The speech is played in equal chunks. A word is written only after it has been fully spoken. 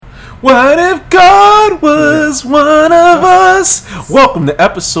What if God was one of us? Welcome to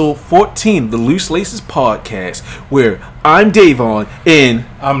episode 14 of the Loose Laces podcast, where I'm Davon and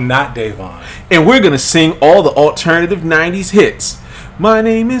I'm not Davon, and we're gonna sing all the alternative '90s hits. My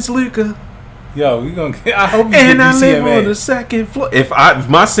name is Luca. Yo, we gonna. I hope you and get I live UCMA. on the second floor. If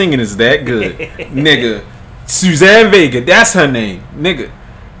my singing is that good, nigga, Suzanne Vega, that's her name, nigga.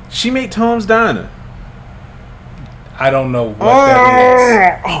 She made Tom's Diner. I don't know what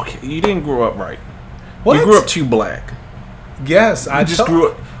that is. Okay, you didn't grow up right. What? You grew up too black. Yes, I just grew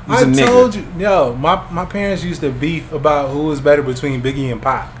up. I told you, yo, my parents used to beef about who was better between Biggie and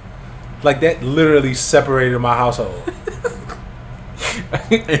Pac. Like that literally separated my household.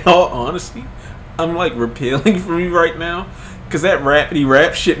 In all honesty, I'm like repelling from you right now, cause that rappity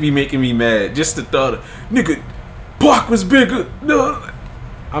rap shit be making me mad. Just the thought of nigga, Pac was bigger. No,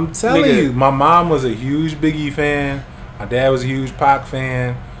 I'm telling you, my mom was a huge Biggie fan. My dad was a huge Pac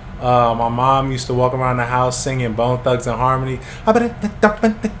fan. My mom used to walk around the house singing Bone Thugs and Harmony.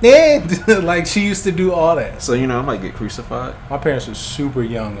 Like she used to do all that. So you know I might get crucified. My parents were super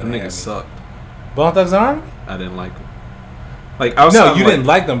young. Them niggas sucked. Bone Thugs and Harmony? I didn't like them. Like I was no, you didn't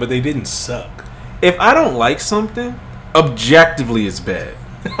like them, but they didn't suck. If I don't like something, objectively it's bad.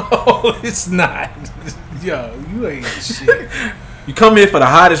 Oh, it's not. Yo, you ain't shit. You come here for the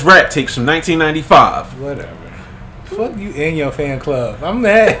hottest rap takes from 1995. Whatever. Fuck you and your fan club. I'm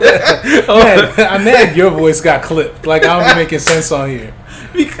mad. I'm mad your voice got clipped. Like I don't be making sense on here.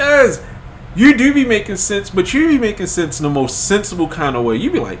 Because you do be making sense, but you be making sense in the most sensible kind of way.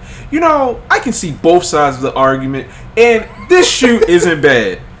 You be like, you know, I can see both sides of the argument, and this shoe isn't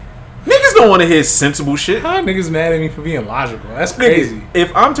bad. Niggas don't want to hear sensible shit. How niggas mad at me for being logical? That's crazy. Nigga,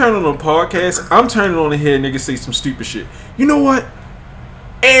 if I'm turning on a podcast, I'm turning on to hear niggas say some stupid shit. You know what?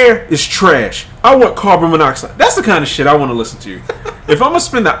 Air is trash. I want carbon monoxide. That's the kind of shit I want to listen to. If I'm going to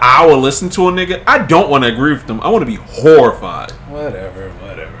spend an hour listening to a nigga, I don't want to agree with them. I want to be horrified. Whatever.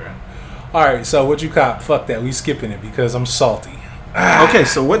 Alright, so what you cop? Fuck that. We skipping it because I'm salty. Okay,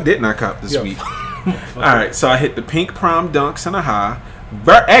 so what didn't I cop this week? Alright, so I hit the pink prom dunks and a high.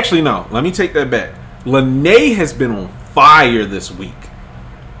 Actually, no. Let me take that back. Lene has been on fire this week.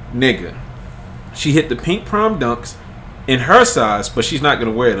 Nigga. She hit the pink prom dunks in her size, but she's not going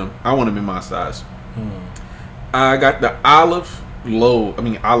to wear them. I want them in my size. I got the medium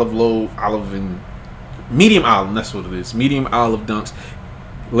olive. That's what it is. Medium olive dunks.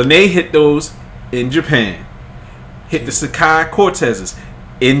 Lene hit those in Japan. Hit the Sakai Cortezes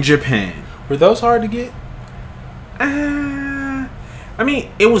in Japan. Were those hard to get? I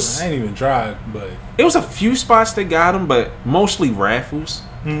mean, it was. I ain't even tried, but it was a few spots that got them, but mostly raffles.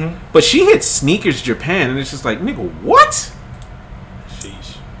 Mm-hmm. But she hit Sneakers Japan, and it's just like, nigga, what?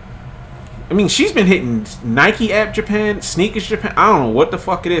 Sheesh. I mean, she's been hitting Nike app Japan, Sneakers Japan. I don't know what the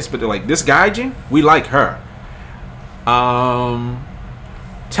fuck it is, but they're like, this Gaijin, we like her.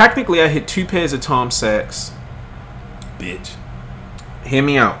 Technically, I hit 2 pairs of Tom Sachs. Bitch. Hear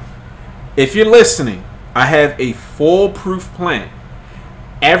me out. If you're listening, I have a foolproof plan.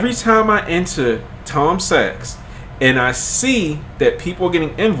 Every time I enter Tom Sachs and I see that people are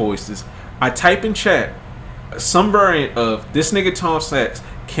getting invoices, I type in chat some variant of this nigga Tom Sachs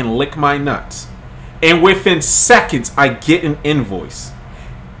can lick my nuts. And within seconds, I get an invoice.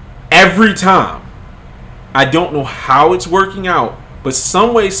 Every time. I don't know how it's working out, but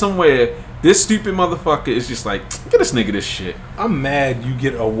some way, somewhere, this stupid motherfucker is just like, get this nigga this shit. I'm mad you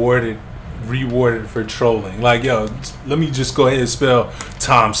get rewarded for trolling. Like, yo, let me just go ahead and spell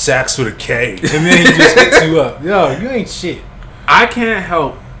Tom Sachs with a K. And then he just hits you up. Yo, you ain't shit. I can't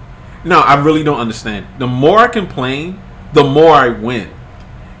help. No, I really don't understand. The more I complain, the more I win.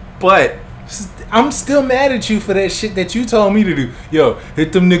 But I'm still mad at you for that shit that you told me to do. Yo,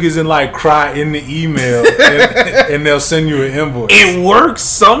 hit them niggas and like cry in the email and they'll send you an invoice. It works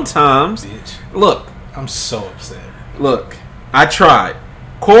sometimes. Bitch. Look. I'm so upset. Look, I tried.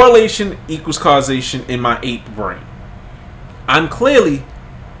 Correlation equals causation in my 8th brain. I'm clearly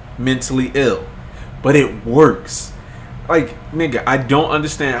mentally ill, but it works. Like, nigga, I don't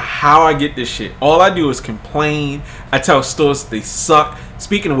understand how I get this shit. All I do is complain. I tell stores they suck.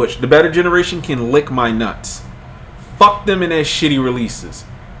 Speaking of which, the better generation can lick my nuts. Fuck them and their shitty releases.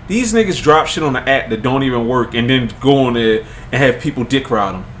 These niggas drop shit on the app that don't even work and then go on there and have people dick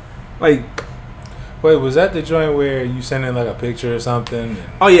ride them. Like, wait, was that the joint where you send in like a picture or something?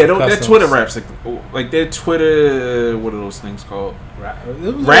 Oh yeah, that Twitter raps like their Twitter. What are those things called?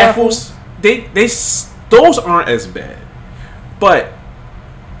 Raffles. Those aren't as bad, but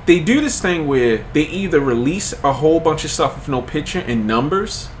they do this thing where they either release a whole bunch of stuff with no picture and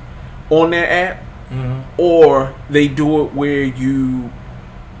numbers on their app, or they do it where you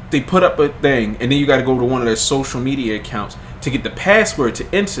they put up a thing, and then you got to go to one of their social media accounts to get the password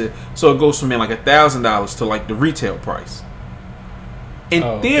to enter, so it goes from like $1,000 to like the retail price.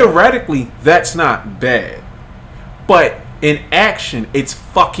 And theoretically, that's not bad, but in action, it's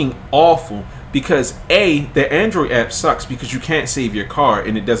fucking awful because A, the Android app sucks because you can't save your card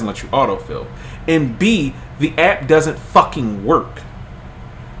and it doesn't let you autofill, and B, the app doesn't fucking work.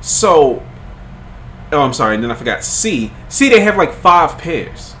 So, I'm sorry, and then I forgot C. C, they have like 5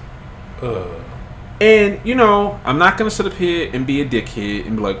 pairs. And, you know, I'm not going to sit up here and be a dickhead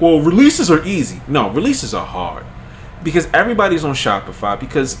and be like, well, releases are easy. No, releases are hard. Because everybody's on Shopify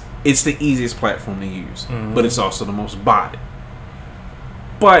because it's the easiest platform to use. Mm-hmm. But it's also the most botted.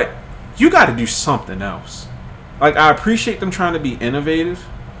 But you got to do something else. Like, I appreciate them trying to be innovative.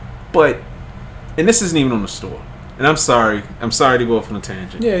 But, and this isn't even on the store. And I'm sorry to go off on a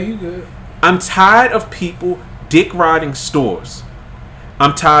tangent. Yeah, you good. I'm tired of people dick riding stores.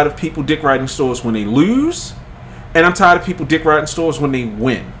 I'm tired of people dick riding stores when they lose, and I'm tired of people dick riding stores when they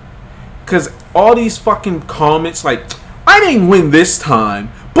win. Cause all these fucking comments like, I didn't win this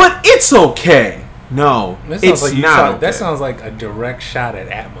time, but it's okay. No, it's like not. Okay. That sounds like a direct shot at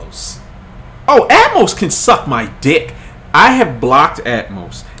Atmos. Oh, Atmos can suck my dick. I have blocked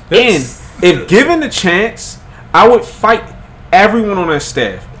Atmos, and if given the chance, I would fight everyone on their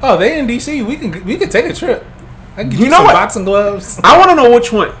staff. Oh, they in DC. We can take a trip. I can you know some what? Boxing gloves. I want to know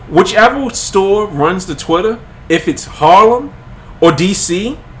which one. Whichever store runs the Twitter, if it's Harlem or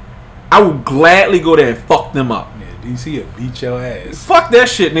DC, I will gladly go there and fuck them up. Yeah, DC will beat your ass. Fuck that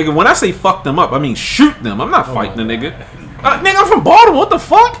shit, nigga. When I say fuck them up, I mean shoot them. I'm not fighting the nigga. Nigga, I'm from Baltimore. What the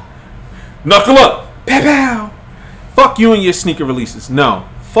fuck? Knuckle up. Pow pow. Fuck you and your sneaker releases. No.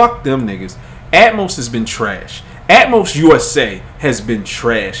 Fuck them niggas. Atmos has been trash. Atmos USA has been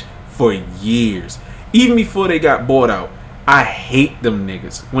trash for years. Even before they got bought out, I hate them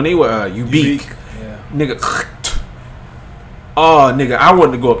niggas. When they were Ubique. Yeah. Nigga. Oh, nigga, I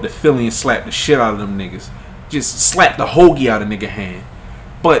wanted to go up to Philly and slap the shit out of them niggas. Just slap the hoagie out of nigga hand.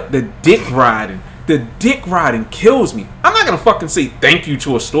 But the dick riding kills me. I'm not gonna fucking say thank you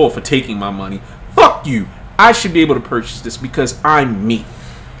to a store for taking my money. Fuck you. I should be able to purchase this because I'm me.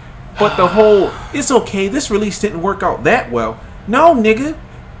 But the whole, it's okay, this release didn't work out that well. No, nigga.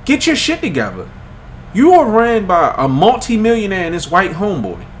 Get your shit together. You are ran by a multi-millionaire and his white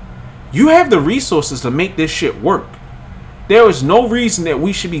homeboy. You have the resources to make this shit work. There is no reason that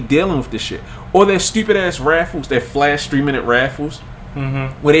we should be dealing with this shit. Or their stupid ass raffles, their flash 3-minute raffles,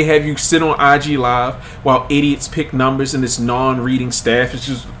 where they have you sit on IG Live while idiots pick numbers and this non-reading staff is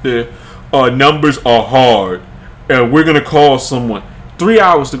just the numbers are hard and we're gonna call someone. 3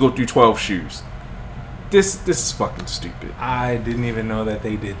 hours to go through 12 shoes. This is fucking stupid. I didn't even know that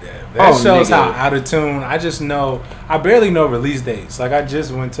they did that. That shows how out of tune. I barely know release dates. Like I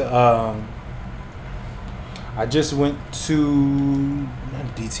just went to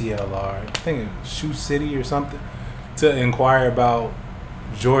not DTLR, I think it was Shoe City or something, to inquire about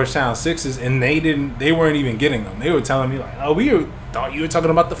Georgetown Sixes, and they weren't even getting them. They were telling me like, oh, thought you were talking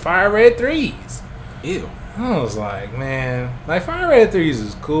about the Fire Red 3s. Ew. I was like, man, like Fire Red 3s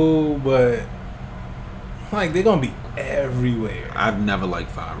is cool, but like they're gonna be everywhere. I've never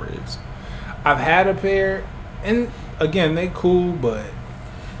liked Fire Reds. I've had a pair, and again, they cool, but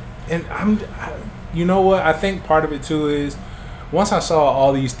you know what? I think part of it too is once I saw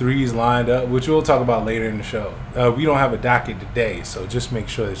all these 3s lined up, which we'll talk about later in the show. We don't have a docket today, so just make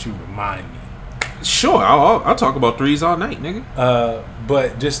sure that you remind me. Sure, I'll talk about 3s all night, nigga.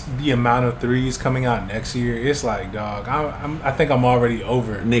 But just the amount of 3s coming out next year, it's like, dog. I think I'm already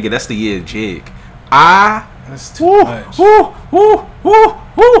over it. Nigga, that's the year of jig. That's too much.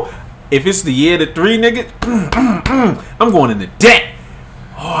 If it's the year to 3, nigga, I'm going into debt.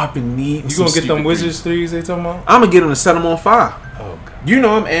 Oh, I've been needing. You gonna get them Wizards 3s they talking about? I'm gonna get them to set them on fire. Oh God. You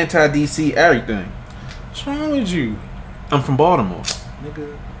know I'm anti DC everything. What's wrong with you? I'm from Baltimore,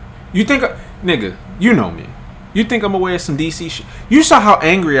 nigga. You think, nigga? You know me. You think I'm gonna wear some DC shit? You saw how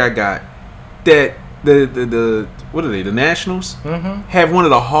angry I got that the what are they? The Nationals have one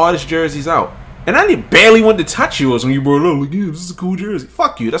of the hardest jerseys out. And I barely wanted to touch yours when you brought it up. Like, yeah, this is a cool jersey.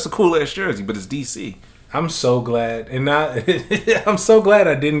 Fuck you. That's a cool ass jersey, but it's DC. I'm so glad, I'm so glad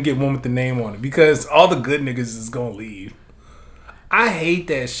I didn't get one with the name on it because all the good niggas is gonna leave. I hate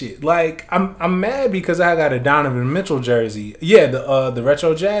that shit. Like, I'm mad because I got a Donovan Mitchell jersey. Yeah, the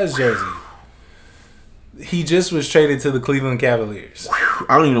retro Jazz jersey. He just was traded to the Cleveland Cavaliers.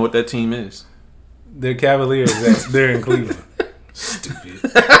 I don't even know what that team is. They're Cavaliers. They're in Cleveland. Stupid.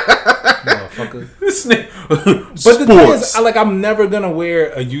 Motherfucker. But the thing is, I'm never gonna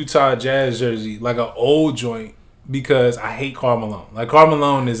wear a Utah Jazz jersey, like an old joint, because I hate Karl Malone. Like, Karl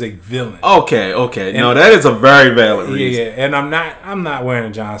Malone is a villain. Okay. No, that is a very valid reason. Yeah, and I'm not wearing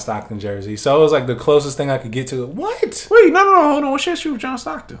a John Stockton jersey, so it was like the closest thing I could get to it. What? Wait, no, hold on. What's your issue with John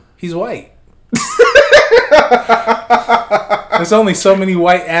Stockton? He's white. There's only so many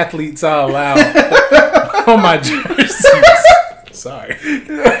white athletes I'll allow on my jerseys. Sorry.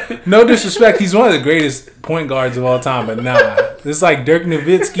 No disrespect. He's one of the greatest point guards of all time, but nah. It's like Dirk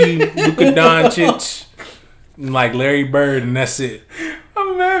Nowitzki, Luka Doncic, and like Larry Bird, and that's it.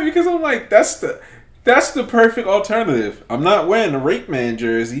 I'm mad because I'm like, that's the perfect alternative. I'm not wearing the rape man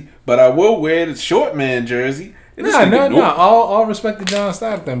jersey, but I will wear the short man jersey. No. All respect to John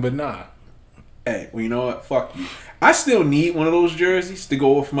Stockton, but nah. Hey, well, you know what? Fuck you. I still need one of those jerseys to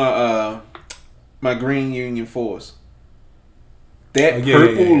go with my my green Union 4s. That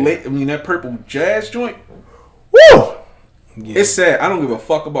that purple jazz joint. Woo! Yeah. It's sad. I don't give a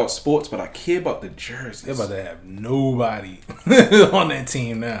fuck about sports, but I care about the jerseys. They're about to have nobody on that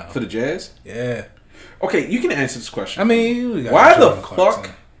team now. For the Jazz? Yeah. Okay, you can answer this question. I mean, why the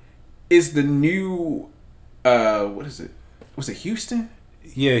fuck is the new what is it? Was it Houston?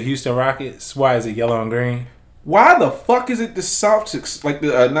 Yeah, Houston Rockets. Why is it yellow and green? Why the fuck is it the Celtics, like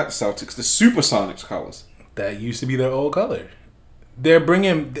the not the Celtics, the Supersonics colors? That used to be their old color. They're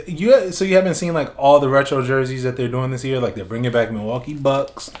bringing so you haven't seen like all the retro jerseys that they're doing this year. Like, they're bringing back Milwaukee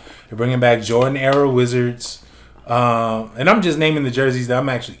Bucks, they're bringing back Jordan era Wizards, and I'm just naming the jerseys that I'm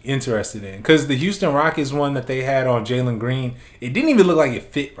actually interested in, because the Houston Rockets one that they had on Jalen Green, it didn't even look like it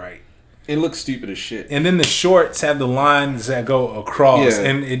fit right. It looks stupid as shit. And then the shorts have the lines that go across,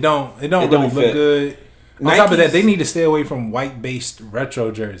 and it don't really look good. On top of that, they need to stay away from white based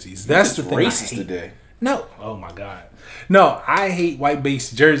retro jerseys. That's the thing. Racist today. No, oh my god. No, I hate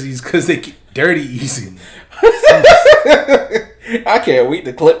white-based jerseys because they get dirty easy. I can't wait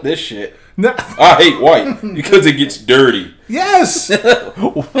to clip this shit. No. I hate white because it gets dirty. Yes. No,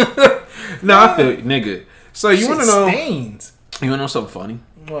 I feel you, nigga. So you want to know? Stains. You want to know something funny?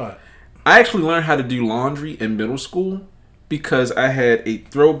 What? I actually learned how to do laundry in middle school because I had a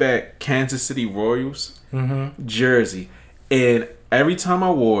throwback Kansas City Royals jersey, and every time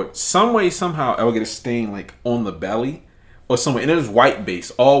I wore it, some way, somehow, I would get a stain like on the belly or somewhere. And it was white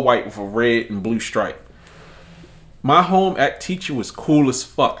base, all white with a red and blue stripe. My home ec teacher was cool as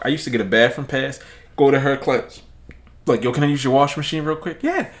fuck. I used to get a bathroom pass, go to her class. Like, yo, can I use your washing machine real quick?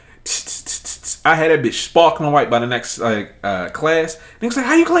 Yeah. I had that bitch sparkling white by the next class. Niggas like,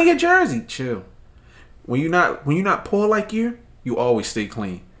 how you clean your jersey? Chill. When you not poor like you always stay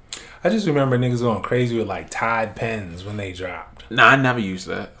clean. I just remember niggas going crazy with like Tide pens when they dropped. Nah, I never used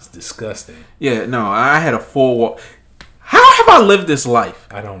that. It's disgusting. Yeah, no, I had a full wall. How have I lived this life?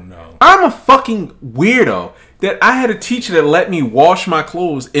 I don't know. I'm a fucking weirdo that I had a teacher that let me wash my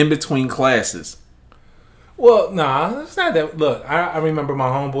clothes in between classes. Well, nah, it's not that. Look, I remember my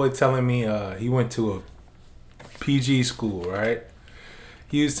homeboy telling me he went to a PG school, right?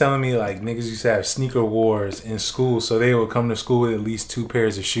 He was telling me like niggas used to have sneaker wars in school, so they would come to school with at least 2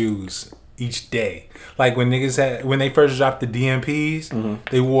 pairs of shoes each day. Like when they first dropped the DMPs,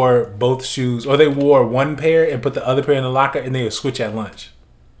 they wore both shoes, or they wore one pair and put the other pair in the locker, and they would switch at lunch.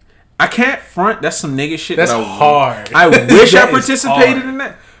 I can't front. That's some nigga shit. That's hard. I wish I participated in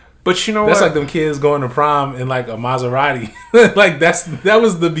that. But you know that's what? Like them kids going to prom in like a Maserati. Like that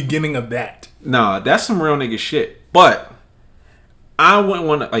was the beginning of that. Nah, that's some real nigga shit. But I wouldn't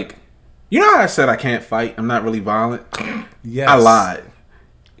want to, like, you know how I said I can't fight? I'm not really violent. Yes. I lied.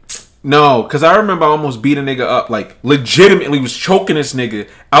 No, because I remember I almost beat a nigga up, like, legitimately was choking this nigga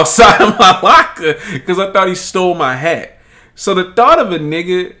outside of my locker because I thought he stole my hat. So the thought of a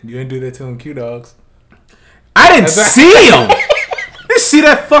nigga... You didn't do that to him, Q-Dogs. I didn't see him. You see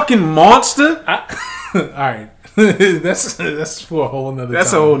that fucking monster? Alright. that's for a whole nother time.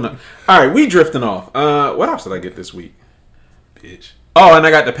 That's a whole nother... Alright, we drifting off. What else did I get this week? Bitch. Oh, and I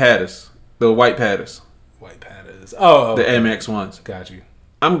got the Patters. The white Patters. White Patters. Oh. The MX ones. Got you.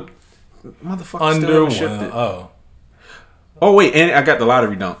 I'm... Motherfucker still haven't shipped it. Oh, wait, and I got the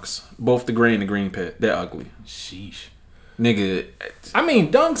lottery dunks. Both the gray and the green pit. They're ugly. Sheesh. Nigga. I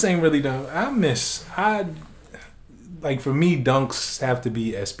mean, dunks ain't really done. Like, for me, dunks have to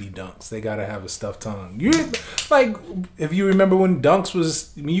be SB dunks. They gotta have a stuffed tongue. Like, if you remember when dunks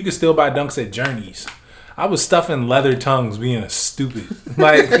was... I mean, you could still buy dunks at Journeys. I was stuffing leather tongues being a stupid.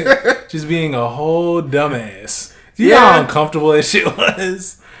 Like, just being a whole dumbass. You know how uncomfortable that shit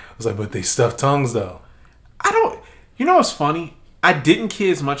was? I was like, but they stuffed tongues, though. You know what's funny? I didn't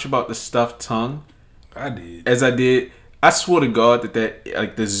care as much about the stuffed tongue. I did. As I did... I swear to God that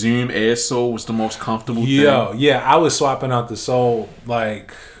like the Zoom air sole was the most comfortable thing. Yeah, I was swapping out the sole like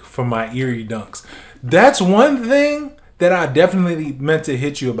for my Erie dunks. That's one thing that I definitely meant to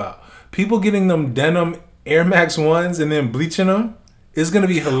hit you about. People getting them denim Air Max 1s and then bleaching them. It's going to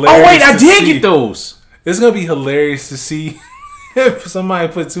be hilarious. Oh, wait, I did get those. It's going to be hilarious to see if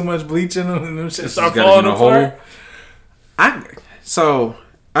somebody put too much bleach in them and them shit start falling apart.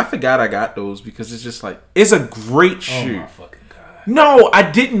 I forgot I got those because it's just like, it's a great shoe. Oh, my fucking God. No, I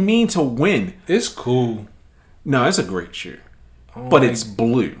didn't mean to win. It's cool. No, it's a great shoe. But it's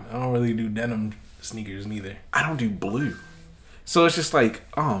blue. I don't really do denim sneakers neither. I don't do blue. So it's just like,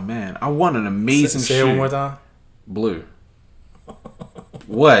 oh man, I want an amazing shoe. Say it one more time. Blue.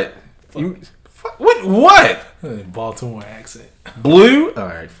 What? What? Baltimore accent. Blue?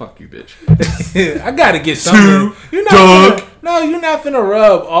 Alright, fuck you, bitch. I gotta get something. You're not finna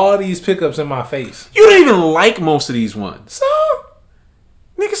rub all these pickups in my face. You don't even like most of these ones. So?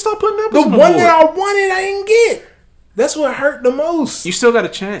 Nigga, stop putting up the one that I wanted, I didn't get. That's what hurt the most. You still got a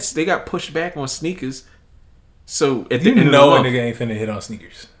chance. They got pushed back on sneakers. So at the end of the month, nigga ain't finna hit on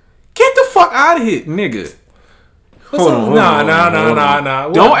sneakers. Get the fuck out of here, nigga. Nah.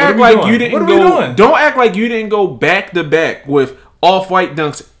 Don't act like you didn't go. Don't act like you didn't go back to back with Off-White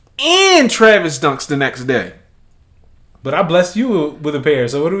Dunks and Travis Dunks the next day. But I blessed you with a pair.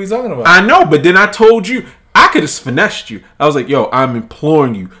 So what are we talking about? I know, but then I told you I could have finessed you. I was like, yo, I'm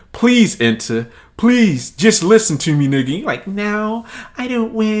imploring you, please enter. Please, just listen to me, nigga. You like, no, I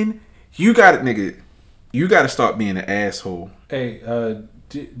don't win. You got it, nigga. You got to stop being an asshole. Hey,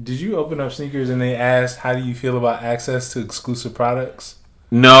 did you open up sneakers and they asked, how do you feel about access to exclusive products?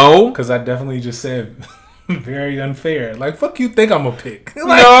 No. Because I definitely just said, very unfair. Like, fuck you think I'm a pick.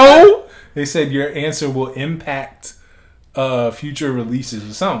 Like, no. They said your answer will impact future releases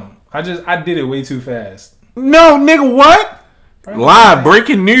or something. I did it way too fast. No, nigga, what? Live,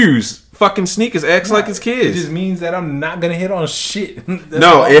 breaking news. Fucking sneakers acts like his kids. It just means that I'm not gonna hit on shit.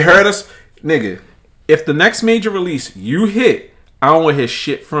 No, it hurt us, nigga. If the next major release you hit, I don't want to hear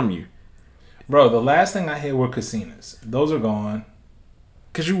shit from you, bro. The last thing I hit were casinas. Those are gone.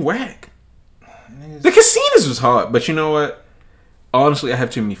 Cause you whack. The casinas was hard, but you know what? Honestly, I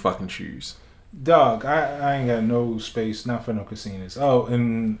have too many fucking shoes. Dog, I ain't got no space, not for no casinas. Oh,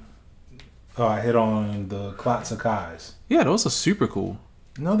 and I hit on the Clot Sakai's. Yeah, those are super cool.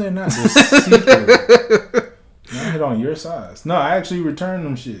 No, they're not. They're see-through. I hit on your size. No, I actually returned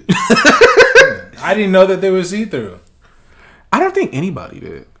them shit. I didn't know that they were see-through. I don't think anybody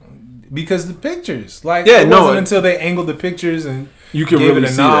did. Because the pictures. Like, it wasn't until they angled the pictures and you could gave really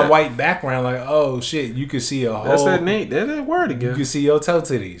it a non-white background. Like, oh, shit, you could see a whole... That's that Nate. That's that word again. You could see your toe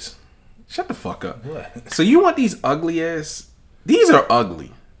titties. Shut the fuck up. What? So you want these ugly ass... These are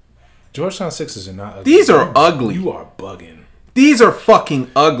ugly. Georgetown 6s are not ugly. These are ugly. You are bugging. These are fucking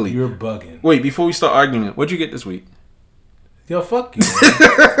ugly. You're bugging. Wait, before we start arguing, what'd you get this week? Yo, fuck you,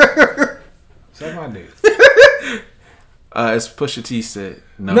 man. Suck my dick. As Pusha T said,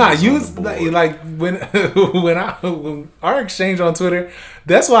 nah, you was like when our exchange on Twitter,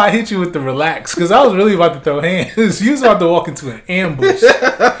 that's why I hit you with the relax, because I was really about to throw hands. You was about to walk into an ambush.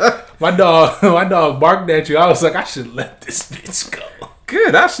 My dog barked at you. I was like, I should let this bitch go.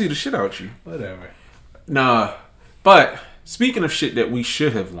 Good, I'll see the shit out you. Whatever. Nah, but speaking of shit that we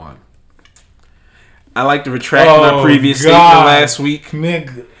should have won, I like to retract my previous statement last week.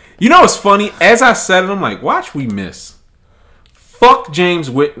 Nigga. You know what's funny? As I said it, I'm like, watch we miss. Fuck James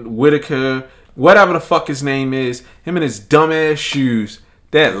Whitaker, whatever the fuck his name is. Him and his dumbass shoes.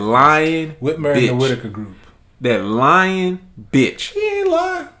 That lying Whitmer bitch. and the Whitaker group. That lying bitch. He ain't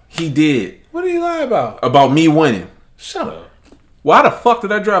lying. He did. What did he lie about? About me winning. Shut up. Why the fuck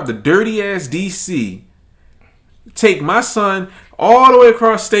did I drive the dirty ass DC, take my son all the way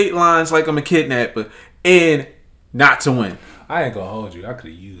across state lines like I'm a kidnapper, and not to win? I ain't gonna hold you. I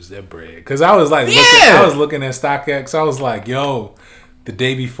could have used that bread because I was like, I was looking at StockX. I was like, yo, the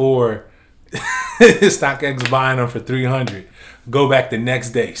day before, StockX buying them for $300. Go back the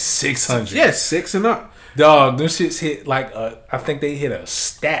next day, $600. Yeah, 6 and up. Dog, them shits hit like I think they hit a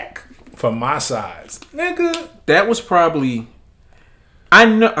stack for my size, nigga. That was probably, I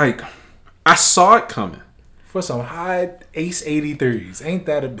know, like, I saw it coming. For some high Ace 83s, ain't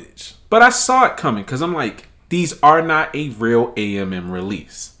that a bitch? But I saw it coming because I'm like, these are not a real AMM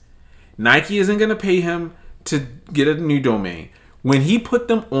release. Nike isn't going to pay him to get a new domain. When he put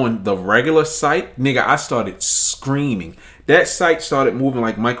them on the regular site, nigga, I started screaming. That site started moving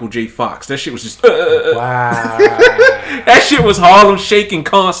like Michael J. Fox. That shit was just... Wow. That shit was Harlem shaking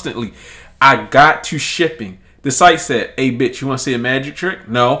constantly. I got to shipping. The site said, hey, bitch, you want to see a magic trick?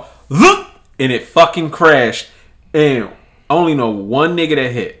 No. And it fucking crashed. And I only know one nigga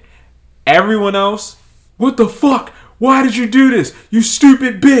that hit. Everyone else... What the fuck? Why did you do this? You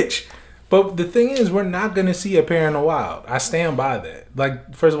stupid bitch. But the thing is, we're not going to see a pair in the wild. I stand by that.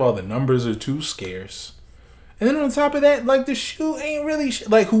 Like, first of all, the numbers are too scarce. And then on top of that, like, the shoe ain't really...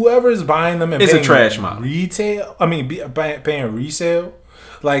 like, whoever's buying them and it's paying a trash model. Retail... I mean, paying resale,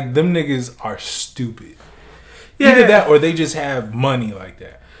 like, them niggas are stupid. Yeah. Either that or they just have money like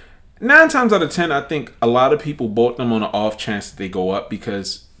that. 9 times out of 10, I think a lot of people bought them on the off chance that they go up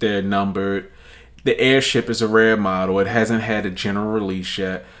because they're numbered. The Airship is a rare model. It hasn't had a general release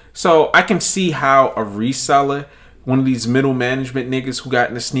yet. So I can see how a reseller, one of these middle management niggas who got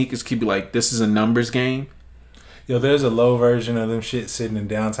into sneakers, could be like, this is a numbers game. Yo, there's a low version of them shit sitting in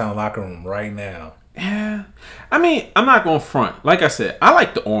downtown locker room right now. Yeah. I mean, I'm not going to front. Like I said, I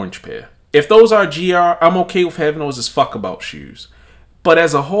like the orange pair. If those are GR, I'm okay with having those as fuck about shoes. But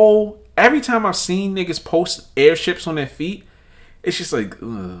as a whole, every time I've seen niggas post Airships on their feet, it's just like,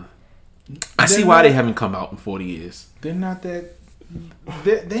 ugh. I see why they haven't come out in 40 years. They're not that...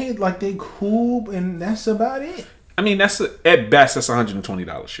 They like they cool and that's about it. I mean, at best that's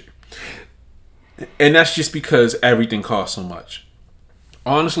 $120 shoe, and that's just because everything costs so much.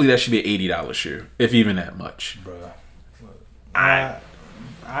 Honestly, that should be an $80 shoe, if even that much. Bro, I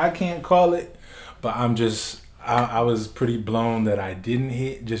can't call it, but I'm just I was pretty blown that I didn't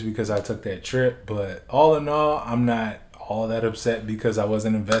hit just because I took that trip. But all in all, I'm not all that upset because I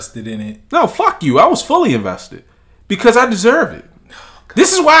wasn't invested in it. No, fuck you. I was fully invested because I deserve it.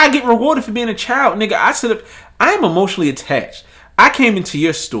 This is why I get rewarded for being a child, nigga. I am emotionally attached. I came into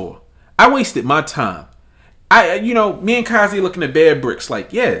your store. I wasted my time. Me and Kazi looking at Bear Bricks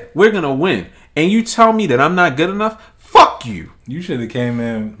like, yeah, we're gonna win. And you tell me that I'm not good enough? Fuck you. You should have came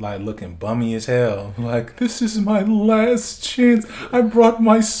in like looking bummy as hell. Like, this is my last chance. I brought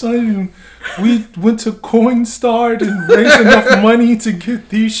my son. We went to Coinstar and raised enough money to get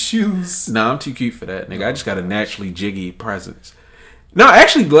these shoes. Nah, I'm too cute for that, nigga. I just got a naturally jiggy presence. No,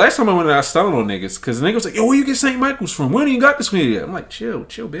 actually, the last time I went out, I stunted on niggas because the niggas was like, yo, where you get St. Michael's from? When do you got this one yet? I'm like, chill,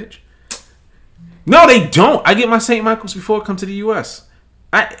 bitch. No, they don't. I get my St. Michael's before it comes to the U.S.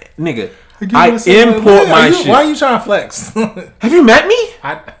 I import my shit. Why are you trying to flex? Have you met me?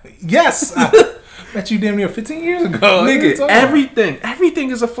 Yes. I met you damn near 15 years ago. Nigga, everything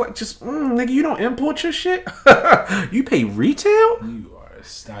is a flex. Just, nigga, you don't import your shit? You pay retail? You are.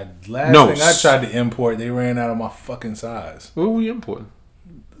 Last thing I tried to import, they ran out of my fucking size. What were you importing?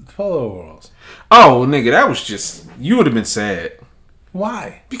 Polo overalls. Oh, nigga, that was just... You would have been sad.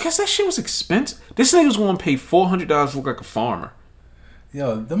 Why? Because that shit was expensive. This nigga's going to pay $400 to look like a farmer.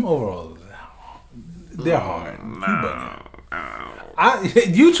 Yo, them overalls, they're hard.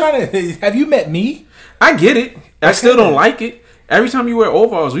 You trying to... Have you met me? I get it. I still don't like it. Every time you wear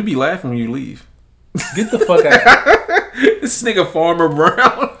overalls, we be laughing when you leave. Get the fuck out. This nigga Farmer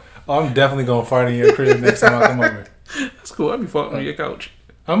Brown. Oh, I'm definitely gonna fart in your crib next time I come over. That's cool. I'll be farting on your couch.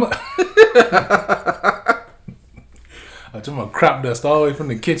 I'm gonna crop dust all the way from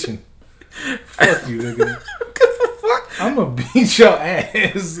the kitchen. Fuck you, nigga. What the fuck? I'm gonna beat your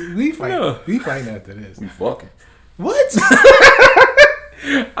ass. We fight. No. We fighting after this. We fucking. What?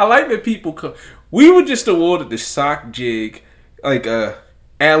 I like that people come. We were just awarded the sock jig,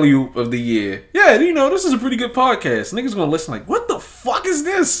 alley-oop of the year. Yeah, this is a pretty good podcast. Niggas gonna listen like, what the fuck is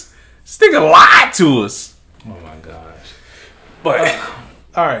this? This nigga lied to us. Oh my gosh. But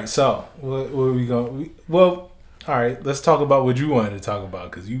all right, so what are we going? Well, all right, let's talk about what you wanted to talk about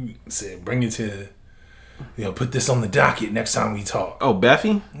because you said bring it to, put this on the docket next time we talk. Oh,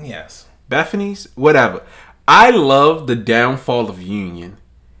 Beffy? Yes. Bethany's? Whatever. I love the downfall of Union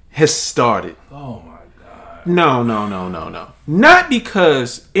has started. Oh my God. No. Not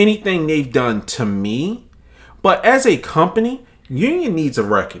because anything they've done to me, but as a company, Union needs a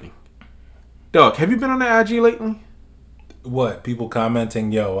reckoning. Dog, have you been on the IG lately? What? People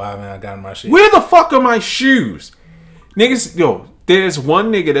commenting, yo, why haven't I gotten my shit? Where the fuck are my shoes? Niggas, there's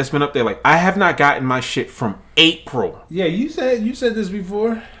one nigga that's been up there like, I have not gotten my shit from April. Yeah, you said this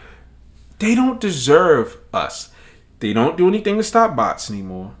before. They don't deserve us. They don't do anything to stop bots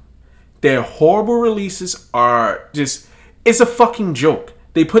anymore. Their horrible releases are just... It's a fucking joke.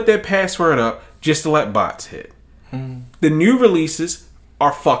 They put their password up just to let bots hit. The new releases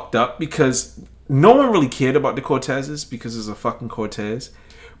are fucked up because no one really cared about the Cortezes because it's a fucking Cortez.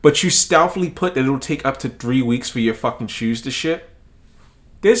 But you stealthily put that it'll take up to 3 weeks for your fucking shoes to ship.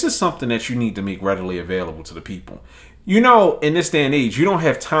 This is something that you need to make readily available to the people. In this day and age, you don't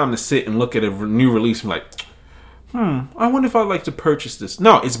have time to sit and look at a new release and be like, I wonder if I'd like to purchase this.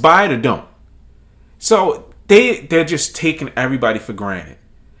 No, it's buy it or don't. So they're just taking everybody for granted.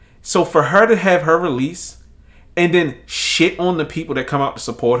 So for her to have her release and then shit on the people that come out to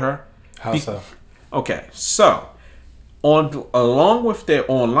support her. How so? Okay, so along with their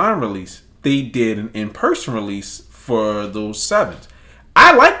online release, they did an in-person release for those 7s.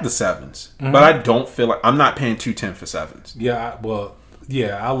 I like the 7s, but I don't feel like I'm not paying $210 for 7s.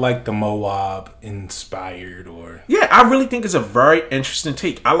 Yeah, I like the Moab inspired or... Yeah, I really think it's a very interesting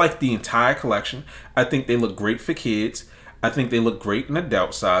take. I like the entire collection. I think they look great for kids. I think they look great in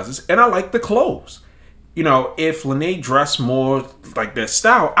adult sizes. And I like the clothes. You know, if Lene dressed more like that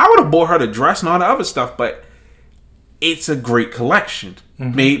style, I would have bought her the dress and all the other stuff, but it's a great collection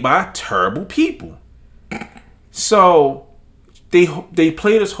made by terrible people. So they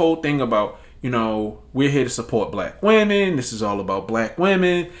play this whole thing about, you know, we're here to support black women. This is all about black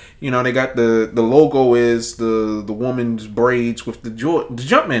women. You know, they got the logo is the woman's braids with the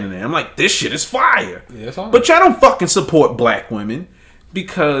Jumpman in there. I'm like, this shit is fire. Yeah, but y'all don't fucking support black women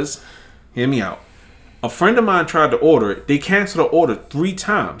because, hear me out. A friend of mine tried to order it. They canceled the order 3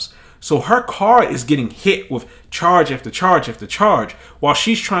 times. So her card is getting hit with charge after charge after charge while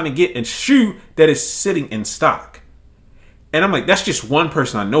she's trying to get a shoe that is sitting in stock. And I'm like, that's just one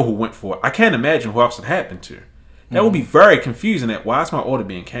person I know who went for it. I can't imagine who else it happened to. That would be very confusing. That why is my order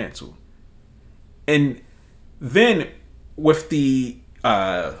being canceled? And then with the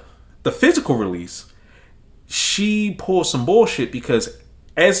physical release, she pulled some bullshit because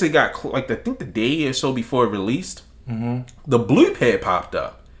as it got like I think the day or so before it released, the blue pair popped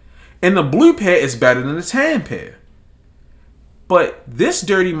up, and the blue pair is better than the tan pair. But this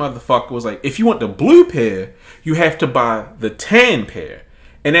dirty motherfucker was like, if you want the blue pair, you have to buy the tan pair.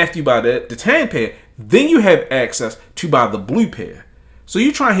 And after you buy the tan pair, then you have access to buy the blue pair. So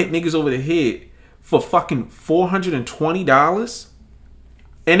you try to hit niggas over the head for fucking $420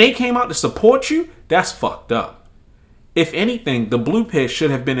 and they came out to support you? That's fucked up. If anything, the blue pair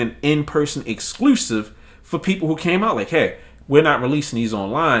should have been an in-person exclusive for people who came out like, hey, we're not releasing these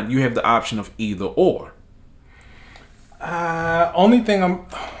online. You have the option of either or. Only thing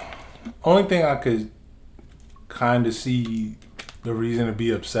I could kind of see the reason to be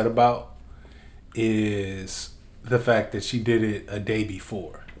upset about is the fact that she did it a day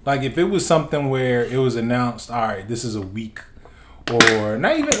before. Like if it was something where it was announced, all right, this is a week or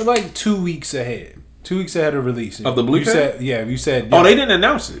not even like 2 weeks ahead. 2 weeks ahead of release. Of the blue pair? You said... Oh, they didn't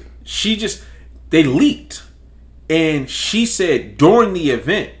announce it. They leaked. And she said during the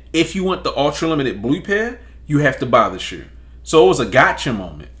event, if you want the ultra limited blue pair, you have to buy the shoe. So it was a gotcha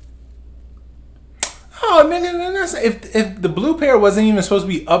moment. Oh, nigga, if the blue pair wasn't even supposed to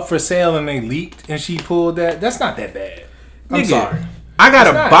be up for sale and they leaked and she pulled that's not that bad. I'm sorry. I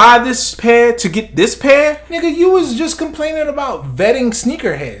gotta buy this pair to get this pair? Nigga, you was just complaining about vetting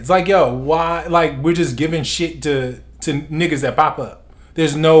sneakerheads. Like, yo, why? Like, we're just giving shit to niggas that pop up.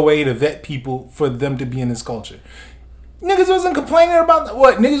 There's no way to vet people for them to be in this culture. Niggas wasn't complaining about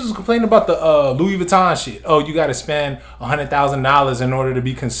what? Niggas was complaining about the Louis Vuitton shit. Oh, you got to spend $100,000 in order to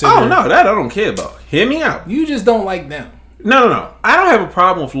be considered. Oh no, that I don't care about. Hear me out. You just don't like them. No. I don't have a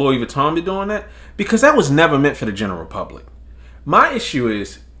problem with Louis Vuitton be doing that because that was never meant for the general public. My issue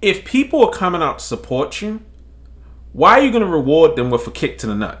is if people are coming out to support you, why are you going to reward them with a kick to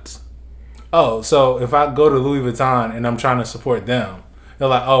the nuts? Oh, so if I go to Louis Vuitton and I'm trying to support them, they're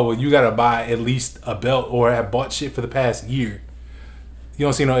like, oh, well, you got to buy at least a belt or have bought shit for the past year. You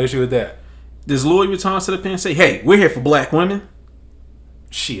don't see no issue with that. Does Louis Vuitton sit up there and say, hey, we're here for black women?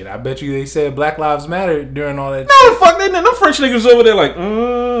 Shit, I bet you they said Black Lives Matter during all that. No, fuck, they didn't. No French niggas over there like,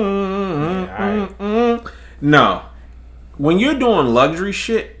 No. When you're doing luxury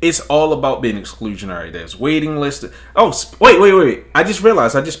shit, it's all about being exclusionary. There's waiting lists. Oh, wait. I just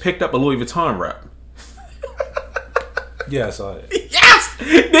realized I just picked up a Louis Vuitton rep. Yeah, I saw it. Yes!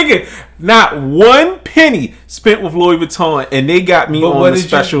 Nigga, not one penny spent with Louis Vuitton, and they got me on the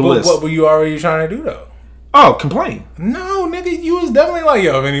special list. What were you already trying to do, though? Oh, complain. No, nigga, you was definitely like,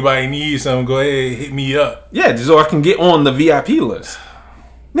 yo, if anybody needs something, go ahead, hit me up. Yeah, just so I can get on the VIP list.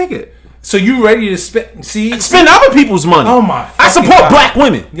 Nigga. So you ready to spend other people's money. Oh my I support God. Black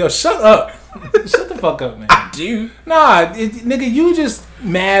women. Yo, shut up. Shut the fuck up, man. I do. Nah, nigga, you just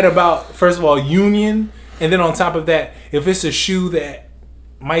mad about, first of all, union, and then on top of that, if it's a shoe that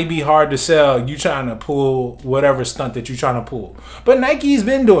might be hard to sell, you trying to pull whatever stunt that you trying to pull. But Nike's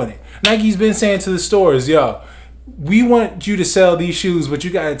been doing it. Nike's been saying to the stores, yo, we want you to sell these shoes, but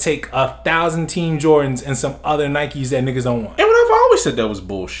you gotta take 1,000 Team Jordans and some other Nikes that niggas don't want. And what I've always said that was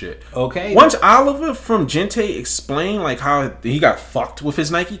bullshit. Okay. Once Oliver from Gente explained like how he got fucked with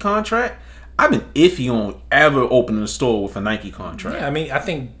his Nike contract, I've been iffy on ever opening a store with a Nike contract. Yeah, I mean, I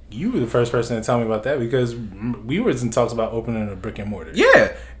think you were the first person to tell me about that because we were in talks about opening a brick and mortar.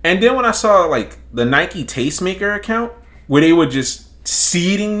 Yeah. And then when I saw like the Nike Tastemaker account where they were just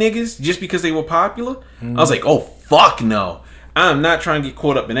seeding niggas just because they were popular, I was like, oh fuck no. I'm not trying to get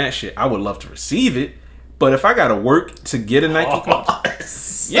caught up in that shit. I would love to receive it, but if I gotta work to get a Nike card,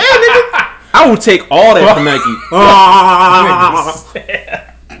 yeah, nigga, I will take all that from Nike.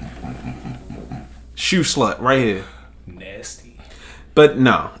 Shoe slut right here. Nasty. But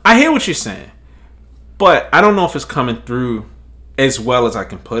no, I hear what you're saying, but I don't know if it's coming through as well as I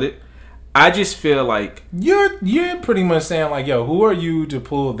can put it. I just feel like you're pretty much saying like, yo, who are you to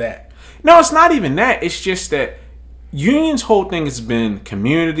pull that? No, it's not even that. It's just that Union's whole thing has been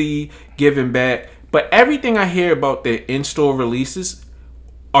community, giving back. But everything I hear about their in-store releases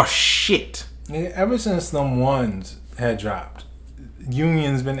are shit. Yeah, ever since them ones had dropped,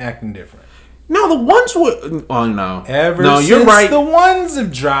 Union's been acting different. No, the ones were... Oh, no. Since you're right. The ones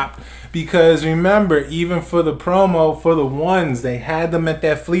have dropped. Because remember, even for the promo for the ones, they had them at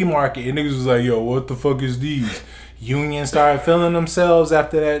that flea market. And niggas was like, yo, what the fuck is these? Union started feeling themselves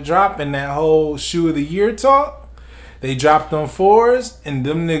after that drop and that whole shoe of the year talk. They dropped on 4s, and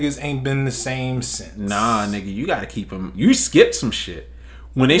them niggas ain't been the same since. Nah, nigga, you gotta keep them. You skipped some shit.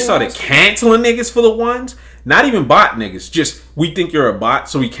 When they started canceling niggas for the ones, not even bot niggas, just we think you're a bot,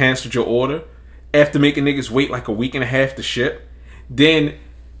 so we canceled your order after making niggas wait like a week and a half to ship. Then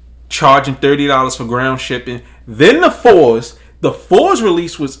charging $30 for ground shipping. Then the 4s. The 4s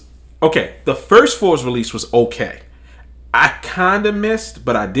release was okay. The first 4s release was okay. I kind of missed,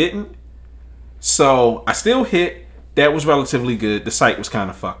 but I didn't. So I still hit. That was relatively good. The site was kind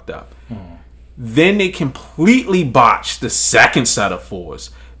of fucked up. Then they completely botched the second set of 4s.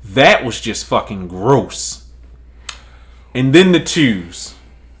 That was just fucking gross. And then the 2s.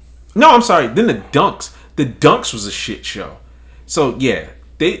 No, I'm sorry. Then the Dunks. The Dunks was a shit show. So yeah,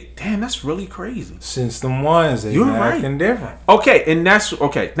 damn, that's really crazy. Since the ones, they've been acting different. Okay, and that's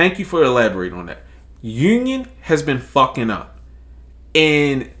okay. Thank you for elaborating on that. Union has been fucking up,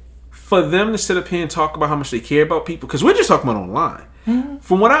 and for them to sit up here and talk about how much they care about people, because we're just talking about online. Mm-hmm.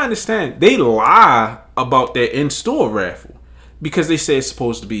 From what I understand, they lie about their in-store raffle because they say it's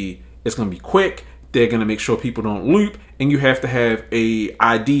going to be quick. They're going to make sure people don't loop, and you have to have a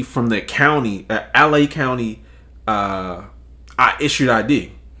ID from the county, LA County issued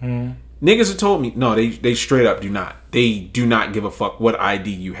ID. Mm-hmm. Niggas have told me, no, they straight up do not. They do not give a fuck what ID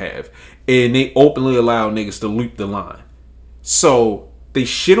you have. And they openly allow niggas to loop the line. So they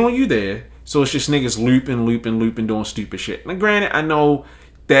shit on you there. So it's just niggas looping, doing stupid shit. Now granted, I know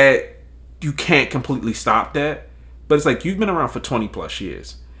that you can't completely stop that. But it's like, you've been around for 20 plus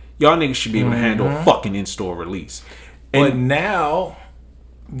years. Y'all niggas should be able to handle a fucking in-store release. But now,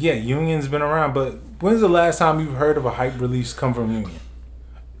 yeah, Union's been around. But when's the last time you've heard of a hype release come from Union?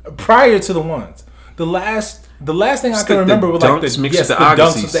 Prior to the ones. The last thing I can remember was like the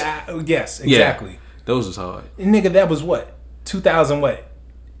dunks with the yes, exactly. Yeah, those was hard. And nigga, that was what? 2000 what?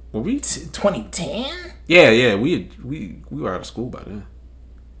 Were we 2010? Yeah, we were out of school by then.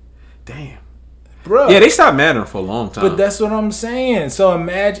 Damn. Bro. Yeah, they stopped mattering for a long time. But that's what I'm saying. So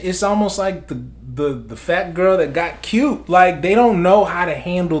imagine, it's almost like the fat girl that got cute. Like, they don't know how to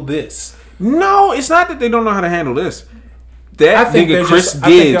handle this. No, it's not that they don't know how to handle this. I think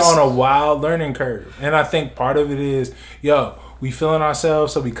they're on a wild learning curve. And I think part of it is, we feeling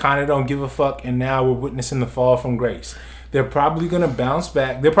ourselves, so we kind of don't give a fuck, and now we're witnessing the fall from grace. They're probably going to bounce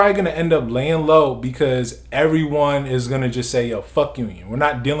back. They're probably going to end up laying low because everyone is going to just say, fuck Union. We're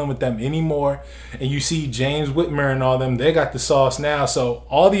not dealing with them anymore. And you see James Whitmer and all them, they got the sauce now. So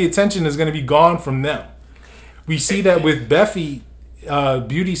all the attention is going to be gone from them. We see that with Beffy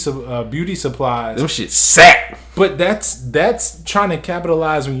beauty supplies. Them shit sack. But that's trying to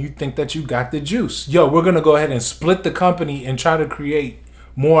capitalize when you think that you got the juice. We're going to go ahead and split the company and try to create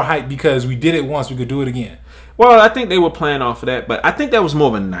more hype because we did it once, we could do it again. Well, I think they were playing off of that, but I think that was more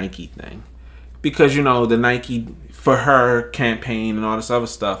of a Nike thing. Because, the Nike for her campaign and all this other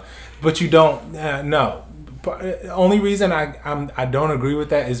stuff. But you don't, no. Only reason I don't agree with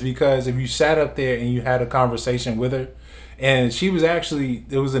that is because if you sat up there and you had a conversation with her, and she was actually,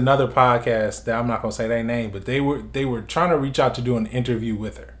 there was another podcast that I'm not going to say their name, but they were trying to reach out to do an interview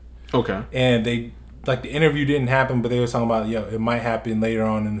with her. Okay. And the interview didn't happen, but they were talking about, it might happen later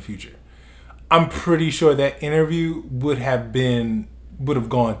on in the future. I'm pretty sure that interview would have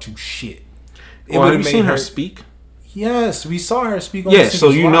gone to shit. Have you seen her speak? Yes, we saw her speak on the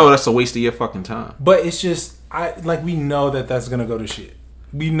so that's a waste of your fucking time. But it's just, we know that that's going to go to shit.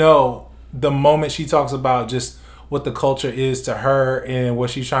 We know the moment she talks about just what the culture is to her and what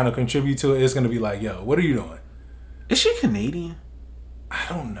she's trying to contribute to it, it's going to be like, what are you doing? Is she Canadian? I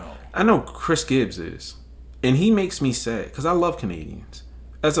don't know. I know Chris Gibbs is. And he makes me sad because I love Canadians.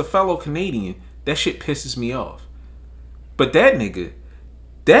 As a fellow Canadian, that shit pisses me off. But that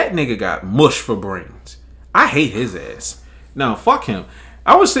nigga got mush for brains. I hate his ass. No, fuck him.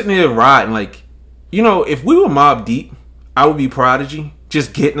 I was sitting there riding like, if we were Mobb Deep, I would be Prodigy,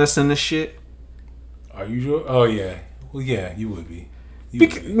 just getting us in this shit. Are you sure? Oh yeah. Well, yeah, you would be.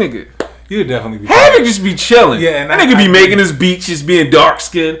 Nigga. You would definitely be. Havoc just be chilling. Yeah, and that nigga be making his beats, just being dark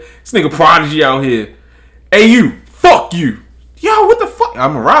skinned. This nigga Prodigy out here. Hey you, fuck you. Yo, what the fuck?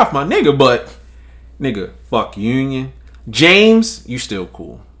 I'm a ride my nigga, but nigga, fuck Union. James, you still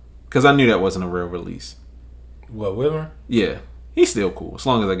cool. Cause I knew that wasn't a real release. What, Whitmer? Yeah. He's still cool as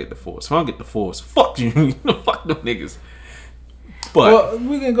long as I get the force. If I don't get the force, fuck you. Fuck them niggas. But well,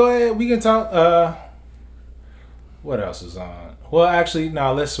 we can go ahead. We can talk. What else is on? Well, actually,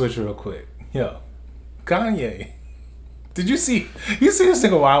 now let's switch real quick. Yo, Kanye. Did you see? You see this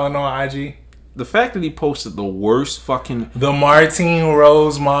nigga wilding on IG? The fact that he posted the worst fucking the Martine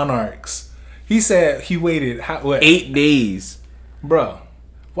Rose Monarchs. He said he waited 8 days, bro.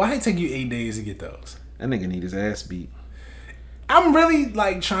 Why did it take you 8 days to get those? That nigga need his ass beat. I'm really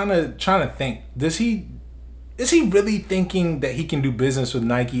like trying to think. Is he really thinking that he can do business with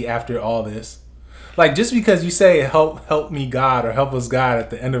Nike after all this? Like, just because you say help me God or help us God at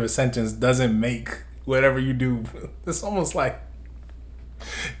the end of a sentence doesn't make whatever you do. It's almost like,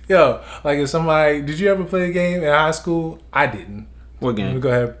 yo, like if somebody, did you ever play a game in high school? I didn't. What game? Let me go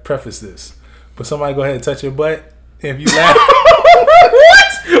ahead and preface this. But somebody go ahead and touch your butt. If you laugh.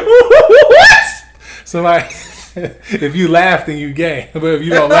 What? Somebody, if you laugh, then you gay. But if you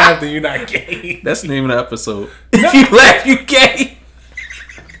don't laugh, then you're not gay. That's the name of the episode. If you laugh, you gay.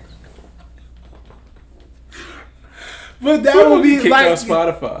 But that would be like on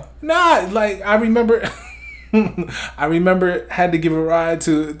Spotify. Nah, like I remember had to give a ride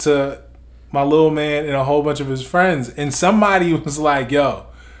to my little man and a whole bunch of his friends, and somebody was like, yo,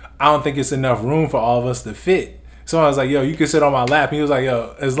 I don't think it's enough room for all of us to fit. So I was like, yo, you can sit on my lap. And he was like,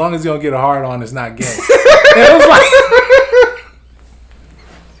 yo, as long as you don't get a hard on, it's not gay. And I was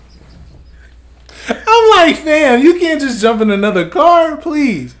like, I'm like, fam, you can't just jump in another car,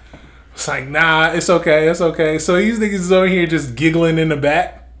 please. It's like, nah, it's okay, it's okay. So these niggas is over here just giggling in the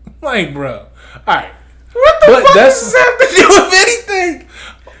back. Like, bro, all right. What the fuck does this have to do with anything?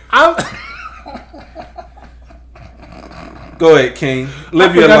 Go ahead, King.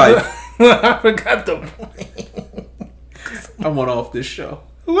 Live your life. I forgot the point. I went off this show.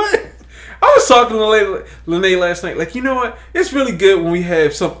 What? I was talking to Lene last night. Like, you know what? It's really good when we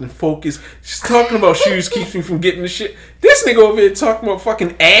have something focused. She's talking about shoes keeps me from getting the shit. This nigga over here talking about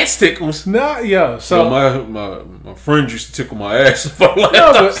fucking ass tickles. Nah, yo. So my friend used to tickle my ass if I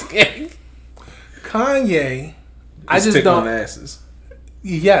laughed. Kanye, I He's just tickling don't. asses.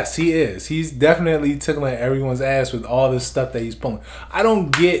 Yes, he is. He's definitely tickling everyone's ass with all this stuff that he's pulling. I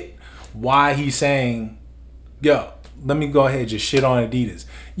don't get why he's saying, yo, let me go ahead and just shit on Adidas.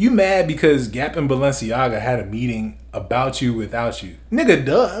 You mad because Gap and Balenciaga had a meeting about you without you? Nigga,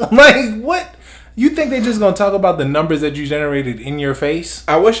 duh. Like, what? You think they just gonna talk about the numbers that you generated in your face?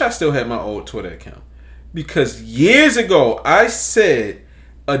 I wish I still had my old Twitter account. Because years ago, I said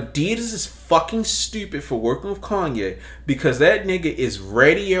Adidas is fucking stupid for working with Kanye because that nigga is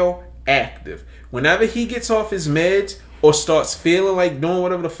radioactive. Whenever he gets off his meds or starts feeling like doing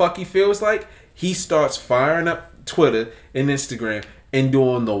whatever the fuck he feels like, he starts firing up Twitter and Instagram and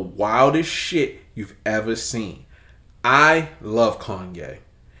doing the wildest shit you've ever seen. I love Kanye.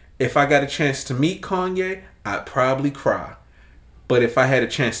 If I got a chance to meet Kanye, I'd probably cry. But if I had a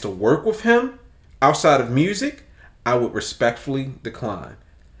chance to work with him outside of music, I would respectfully decline.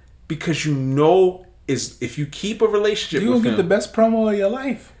 Because if you keep a relationship with him, you gonna get the best promo of your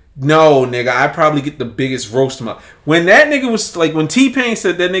life. No, nigga, I probably get the biggest roast of my. When that nigga was like, when T-Pain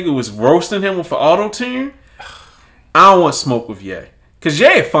said that nigga was roasting him with an auto-tune, I don't want smoke with Ye. Cause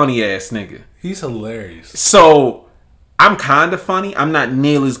Ye a funny ass nigga. He's hilarious. So I'm kind of funny. I'm not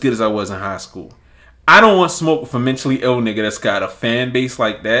nearly as good as I was in high school. I don't want smoke with a mentally ill nigga that's got a fan base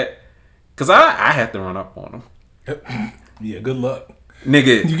like that. Cause I have to run up on him. Yeah, good luck.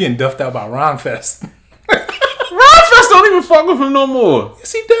 Nigga. You getting duffed out by Ron Fest. Ron Fest don't even fuck with him no more.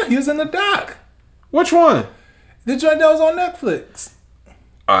 Yes, he did. He was in the doc. Which one? The joint that was on Netflix.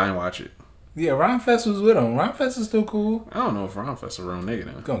 I didn't watch it. Yeah, Ron Fest was with him. Ron Fest is still cool. I don't know if Ron Fest a real nigga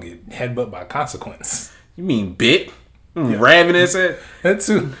now. Gonna get headbutt by Consequence. You mean bit? Ravenous ass? That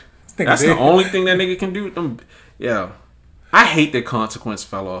too. That's the only thing that nigga can do with them. Yeah. I hate that Consequence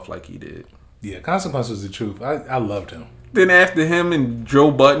fell off like he did. Yeah, Consequence was the truth. I loved him. Then after him and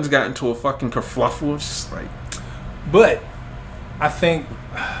Joe Buttons got into a fucking kerfluffle, it's just like. But I think,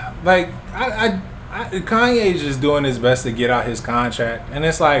 like, Kanye is just doing his best to get out his contract, and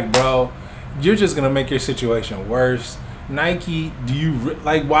it's like, bro, you're just gonna make your situation worse. Nike, do you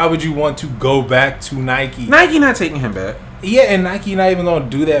like? Why would you want to go back to Nike? Nike not taking him back. Yeah, and Nike not even gonna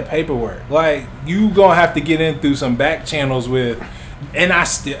do that paperwork. Like, you gonna have to get in through some back channels with, and I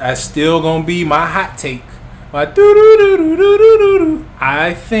still gonna be my hot take. Like,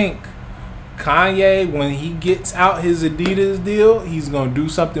 I think Kanye, when he gets out his Adidas deal, he's gonna do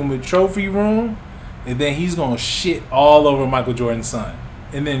something with Trophy Room, and then he's gonna shit all over Michael Jordan's son,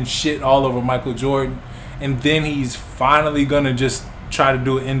 and then shit all over Michael Jordan, and then he's finally gonna just try to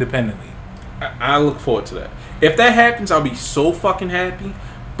do it independently. I look forward to that. If that happens, I'll be so fucking happy.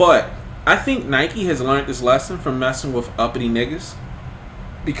 But I think Nike has learned this lesson from messing with uppity niggas,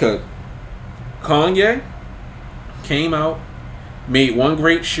 because Kanye came out, made one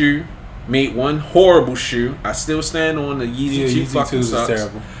great shoe, made one horrible shoe. I still stand on the Yeezy 2 fucking sucks.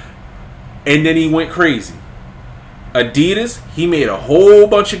 Terrible. And then he went crazy. Adidas, he made a whole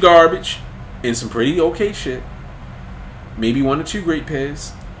bunch of garbage and some pretty okay shit. Maybe 1 or 2 great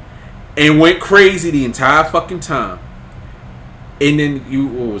pairs. And went crazy the entire fucking time. And then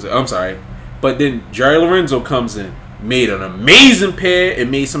what was it? I'm sorry. But then Jerry Lorenzo comes in, made an amazing pair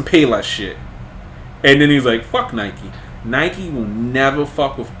and made some Payless shit. And then he's like, fuck Nike. Nike will never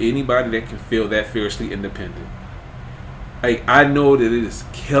fuck with anybody that can feel that fiercely independent. Like, I know that it is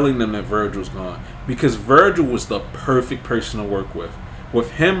killing them that Virgil's gone, because Virgil was the perfect person to work with.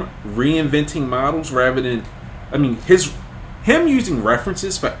 With him reinventing models rather than, I mean, him using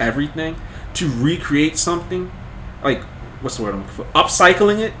references for everything to recreate something, like, what's the word I'm looking for?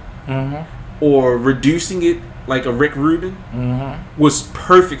 Upcycling it, or reducing it like a Rick Rubin, was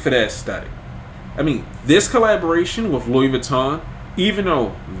perfect for that aesthetic. I mean, this collaboration with Louis Vuitton, even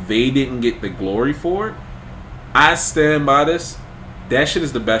though they didn't get the glory for it, I stand by this. That shit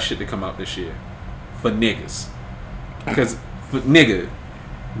is the best shit to come out this year for niggas. Because for nigga,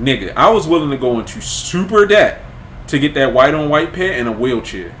 I was willing to go into super debt to get that white on white pair and a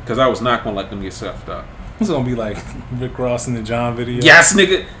wheelchair, because I was not gonna let them get stuffed up. It's gonna be like Rick Ross in the John video. Yes,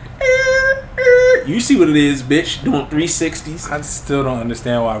 nigga. You see what it is, bitch, doing 360s. I still don't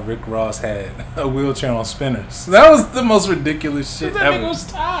understand why Rick Ross had a wheelchair on spinners. That was the most ridiculous shit that ever. Nigga was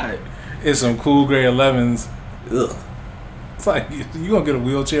tired. It's some cool gray 11s. Ugh. It's like, you gonna get a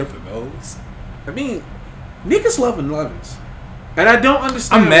wheelchair for those? I mean, niggas love 11s. And I don't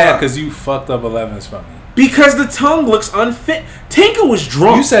understand. I'm mad because you fucked up 11s for me. Because the tongue looks unfit. Tinker was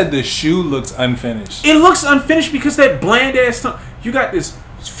drunk. You said the shoe looks unfinished. It looks unfinished because that bland ass tongue. You got this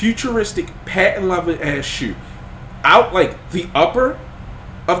futuristic patent leather ass shoe. Out, like, the upper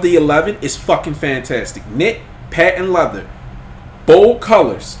of the 11 is fucking fantastic. Knit, patent leather, bold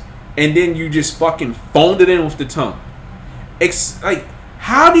colors, and then you just fucking phoned it in with the tongue. It's like,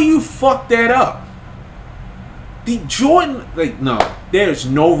 how do you fuck that up? The Jordan, like, no, there's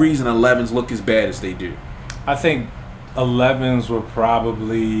no reason 11s look as bad as they do. I think 11s were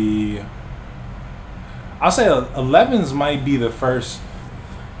probably, I'll say 11s might be the first.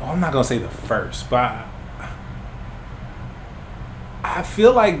 Well, I'm not gonna say the first, but I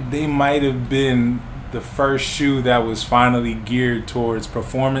feel like they might have been the first shoe that was finally geared towards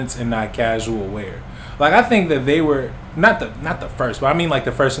performance and not casual wear. Like, I think that they were not the first, but I mean like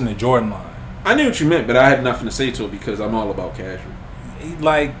the first in the Jordan line. I knew what you meant, but I had nothing to say to it because I'm all about casual.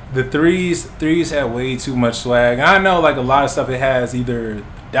 Like, the threes had way too much swag. I know, like, a lot of stuff it has either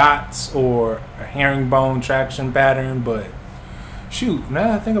dots or a herringbone traction pattern, but shoot, now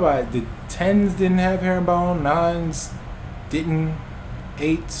that I think about it, the 10s didn't have herringbone, 9s didn't,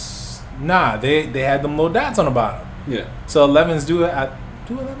 8s, nah, they had them little dots on the bottom. Yeah. So 11s do it.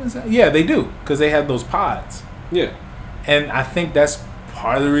 Do 11s? Yeah, they do, because they have those pods. Yeah. And I think that's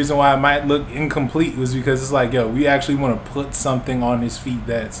part of the reason why it might look incomplete, was because it's like, yo, we actually want to put something on his feet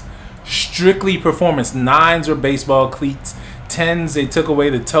that's strictly performance. 9s were baseball cleats. 10s, they took away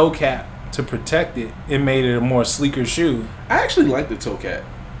the toe cap to protect it. It made it a more sleeker shoe. I actually like the toe cap.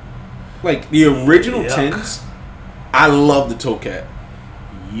 Like, the original 10s, I love the toe cap.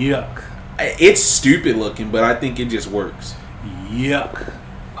 Yuck. It's stupid looking, but I think it just works. Yuck.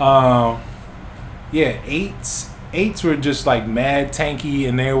 Yeah, 8s were just like mad tanky,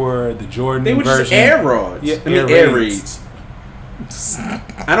 and they were the Jordan version. They were just air rods. Yeah, air raids.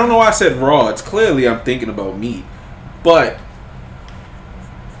 I don't know why I said rods. Clearly I'm thinking about meat. But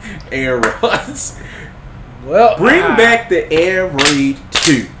air rods. Well, bring back the Air Raid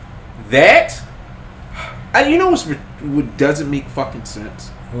 2. That, you know what doesn't make fucking sense?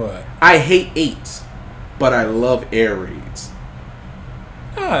 What? I hate 8s, but I love Air Raids.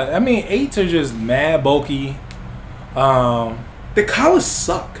 I mean, 8s are just mad bulky. The colors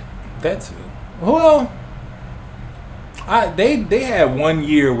suck. That too. Well, they had 1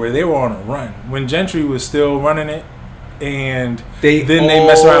 year where they were on a run when Gentry was still running it. and they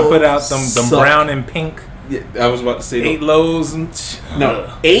mess around and put out them brown and pink. Yeah, I was about to say 8 lows and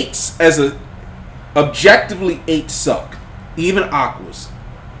no 8s objectively 8 suck. Even Aquas.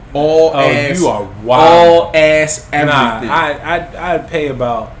 All ass. You are wild. All ass everything. Nah, I'd pay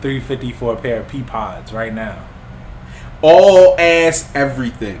about $350 for a pair of Peapods right now. All ass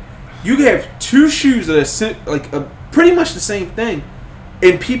everything. You have 2 shoes that are pretty much the same thing,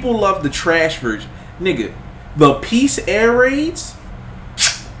 and people love the trash version. Nigga, the Peace Air Raids,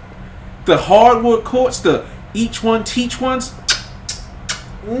 the hardwood courts, the each one teach ones,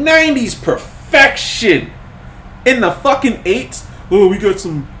 90s perfection. In the fucking 8s, oh, we got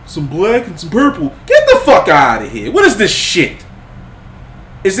some black and some purple. Get the fuck out of here. What is this shit?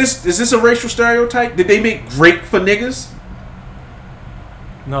 Is this a racial stereotype? Did they make grape for niggas?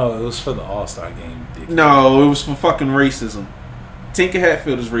 No, it was for the All-Star game. No, it was for fucking racism. Tinker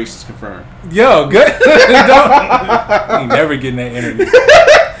Hatfield is racist confirmed. Yo, good. You never getting that interview.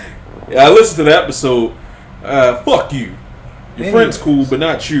 Yeah, I listened to the episode. Fuck you. Your friend's cool, but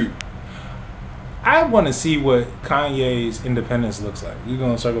not you. I want to see what Kanye's independence looks like. You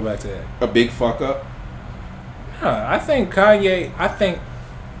gonna circle back to that? A big fuck up. I think Kanye. I think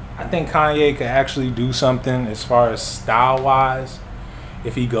Kanye could actually do something as far as style wise.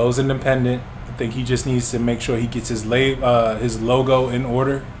 If he goes independent, I think he just needs to make sure he gets his logo in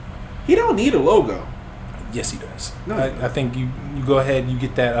order. He don't need a logo. Yes, he does. No, I think you go ahead. You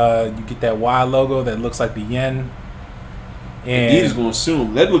get that Y logo that looks like the yen. And Adidas gonna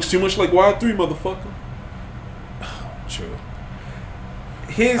assume that looks too much like Y3, motherfucker. True.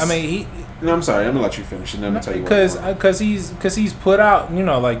 No, I'm sorry. I'm gonna let you finish and then I'll tell you because he's put out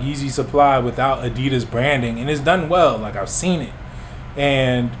like Yeezy Supply without Adidas branding, and it's done well. Like, I've seen it,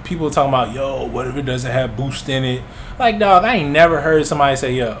 and people talking about, yo, what if it doesn't have Boost in it? Like, dog, I ain't never heard somebody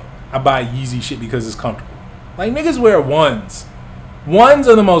say, yo, I buy Yeezy shit because it's comfortable. Like, niggas wear ones. Ones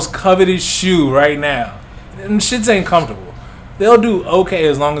are the most coveted shoe right now. And shits ain't comfortable. They'll do okay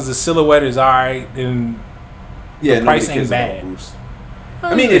as long as the silhouette is alright and the price ain't bad.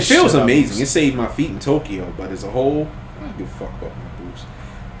 I mean, it feels amazing. It saved my feet in Tokyo, but as a whole, I don't give a fuck about my Boost.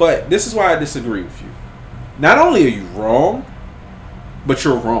 But this is why I disagree with you. Not only are you wrong, but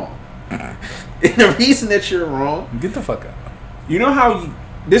you're wrong. And the reason that you're wrong, get the fuck out. You know how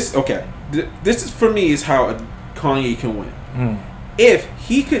this is for me is how Kanye can win. If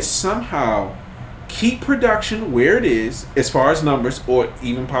he could somehow keep production where it is as far as numbers, or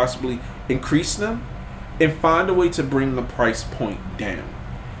even possibly increase them, and find a way to bring the price point down.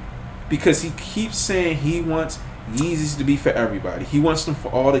 Because he keeps saying he wants Yeezys to be for everybody. He wants them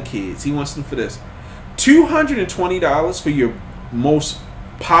for all the kids. He wants them for this. $220 for your most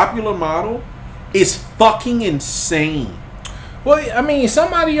popular model is fucking insane. Well, I mean,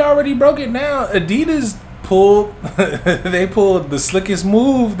 somebody already broke it down. Adidas pulled the slickest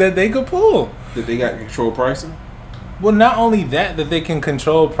move that they could pull. That they got control pricing? Well, not only that they can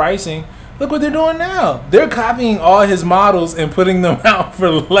control pricing. Look what they're doing now. They're copying all his models and putting them out for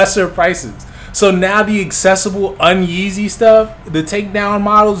lesser prices. So now the accessible un-Yeezy stuff, the takedown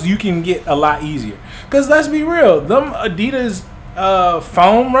models, you can get a lot easier. Because let's be real, them Adidas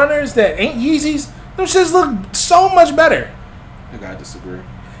foam runners that ain't Yeezys, them shits look so much better. I gotta disagree.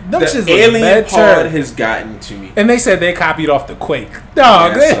 The alien pod has gotten to me. And they said they copied off the Quake.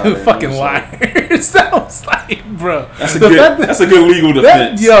 Dog, they fucking liars. That was like, bro. That's a good legal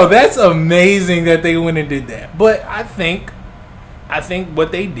defense. That's amazing that they went and did that. But I think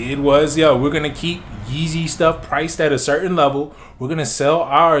what they did was, we're gonna keep Yeezy stuff priced at a certain level. We're gonna sell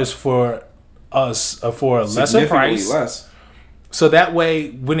ours for a lesser price. Less. So that way,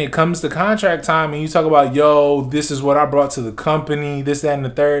 when it comes to contract time and you talk about, this is what I brought to the company, this, that, and the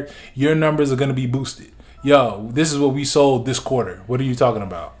third, your numbers are going to be boosted. This is what we sold this quarter. What are you talking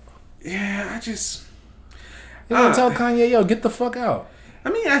about? Yeah, You don't tell Kanye, get the fuck out. I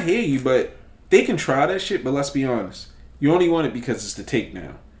mean, I hear you, but they can try that shit, but let's be honest. You only want it because it's the take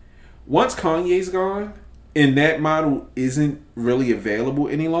now. Once Kanye's gone and that model isn't really available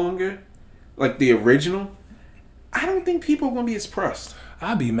any longer, like the original, I don't think people are going to be as pressed.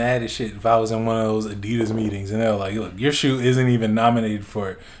 I'd be mad as shit if I was in one of those Adidas meetings and they're like, look, your shoe isn't even nominated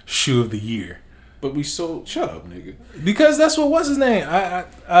for Shoe of the Year. But we sold... Shut up, nigga. Because that's what's his name?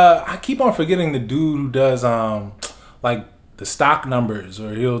 I keep on forgetting the dude who does like the stock numbers,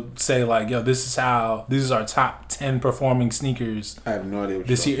 or he'll say like, this is our top 10 performing sneakers. I have no idea what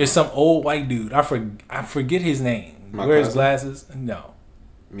this year. It's some old white dude. I forget his name. Wears glasses? No.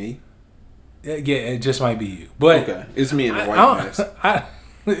 Me? Yeah, it just might be you. But okay, it's me in the white mask.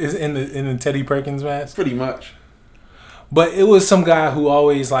 Is in the Teddy Perkins mask. Pretty much. But it was some guy who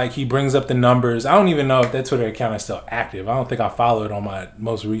always, like, he brings up the numbers. I don't even know if that Twitter account is still active. I don't think I follow it on my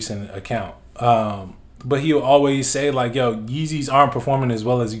most recent account. But he'll always say, like, yo, Yeezys aren't performing as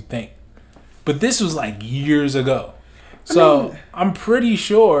well as you think. But this was, like, years ago. So I'm pretty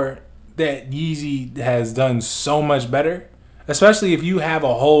sure that Yeezy has done so much better. Especially if you have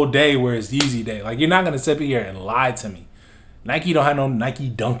a whole day where it's Yeezy day. Like, you're not going to sit here and lie to me. Nike don't have no Nike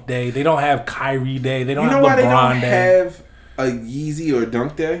Dunk Day. They don't have Kyrie Day. They don't have LeBron Day. You know why they don't have a Yeezy or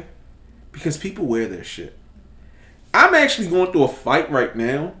Dunk Day? Because people wear their shit. I'm actually going through a fight right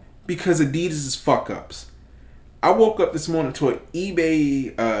now because Adidas is fuck ups. I woke up this morning to an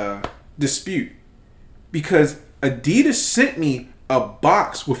eBay dispute because Adidas sent me a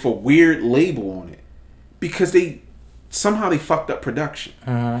box with a weird label on it because they fucked up production.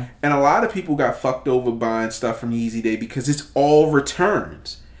 And a lot of people got fucked over buying stuff from Yeezy Day because it's all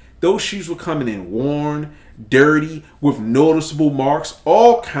returns. Those shoes were coming in worn, dirty, with noticeable marks,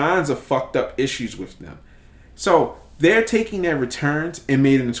 all kinds of fucked up issues with them. So they're taking their returns and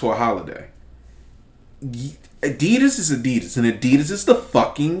made it into a holiday. Adidas is Adidas, and Adidas is the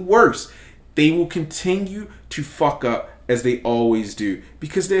fucking worst. They will continue to fuck up as they always do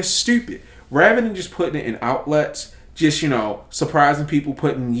because they're stupid. Rather than just putting it in outlets, just, surprising people,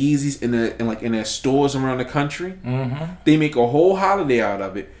 putting Yeezys in their stores around the country. They make a whole holiday out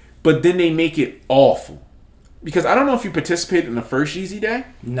of it, but then they make it awful. Because I don't know if you participated in the first Yeezy Day.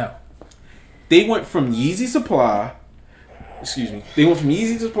 No. They went from Yeezy Supply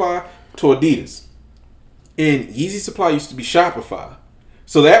to Adidas. And Yeezy Supply used to be Shopify.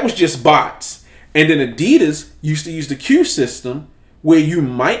 So that was just bots. And then Adidas used to use the queue system where you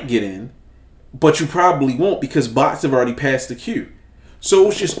might get in, but you probably won't because bots have already passed the queue. So it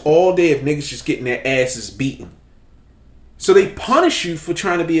was just all day of niggas just getting their asses beaten. So they punish you for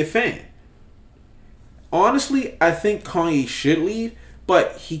trying to be a fan. Honestly, I think Kanye should leave,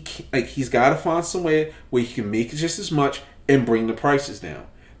 but he's got to find somewhere where he can make just as much and bring the prices down.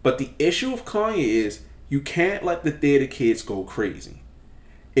 But the issue with Kanye is you can't let the theater kids go crazy.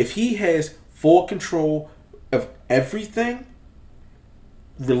 If he has full control of everything,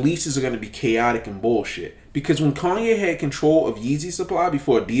 releases are going to be chaotic and bullshit. Because when Kanye had control of Yeezy Supply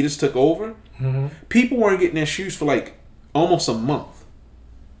before Adidas took over, people weren't getting their shoes for like almost a month.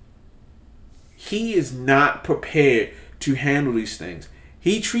 He is not prepared to handle these things.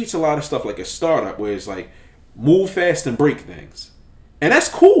 He treats a lot of stuff like a startup where it's like move fast and break things. And that's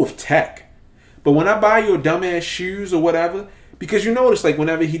cool with tech. But when I buy your dumbass shoes or whatever, because you notice like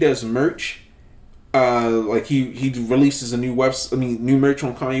whenever he does merch, like he releases a new new merch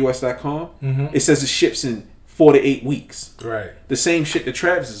on KanyeWest.com. It says it ships in 4 to 8 weeks. Right. The same shit that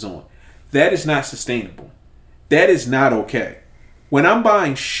Travis is on. That is not sustainable. That is not okay. When I'm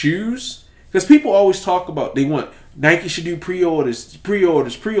buying shoes, because people always talk about they want Nike should do pre-orders.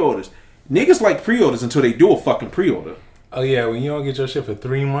 Niggas like pre-orders until they do a fucking pre-order. Oh yeah, when you don't get your shit for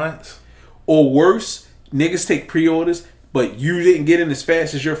 3 months. Or worse, niggas take pre-orders, but you didn't get in as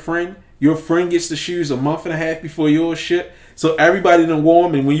fast as your friend. Your friend gets the shoes a month and a half before yours ship. So everybody done wore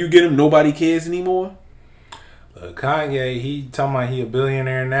them, and when you get them, nobody cares anymore. Kanye, he talking about he a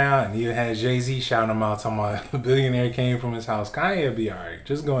billionaire now, and he had Jay-Z shouting him out talking about a billionaire came from his house. Kanye will be alright.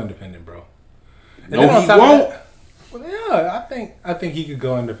 Just go independent, bro. And no, he won't. Well, yeah, I think he could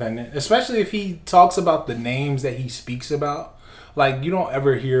go independent, especially if he talks about the names that he speaks about. Like, you don't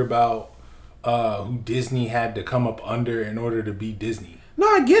ever hear about who Disney had to come up under in order to be Disney. No,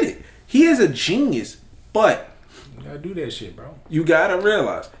 I get it. He is a genius, but you gotta do that shit, bro. You gotta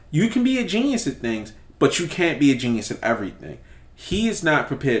realize you can be a genius at things, but you can't be a genius at everything. He is not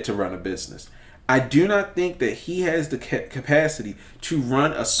prepared to run a business. I do not think that he has the capacity to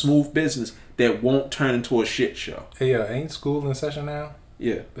run a smooth business that won't turn into a shit show. Hey, ain't school in session now?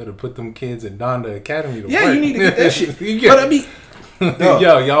 Yeah. Better put them kids at Donda Academy to work. Yeah, you need to get that shit. But I mean,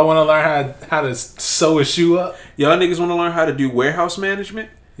 yo, y'all want to learn how to sew a shoe up? Y'all niggas want to learn how to do warehouse management?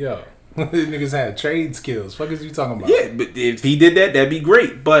 Yo, niggas had trade skills. Fuck is you talking about? Yeah, but if he did that, that'd be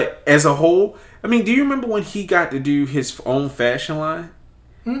great. But as a whole, I mean, do you remember when he got to do his own fashion line?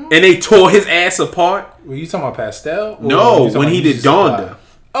 And they tore his ass apart? Were you talking about Pastelle? No, when he did Donda.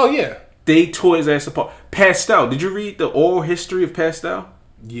 Oh, yeah. They tore his ass apart. Pastelle, did you read the oral history of Pastelle?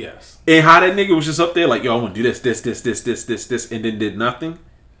 Yes. And how that nigga was just up there like, yo, I want to do this, and then did nothing?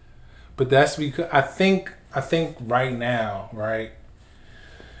 But that's because I think right now, right?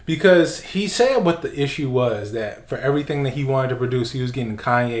 Because he said what the issue was, that for everything that he wanted to produce, he was getting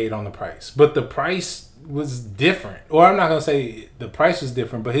Kanye'd on the price. But the price was different. Or I'm not going to say the price was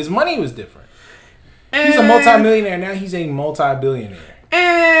different, but his money was different. He's a multimillionaire. Now he's a multi-billionaire.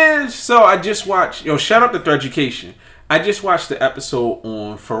 And so I just watched, shout out to Threaducation. I just watched the episode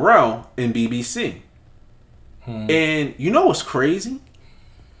on Pharrell and BBC. And you know what's crazy?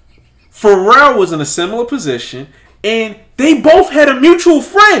 Pharrell was in a similar position, and they both had a mutual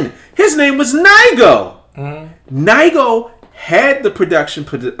friend. His name was Nigo. Nigo had the production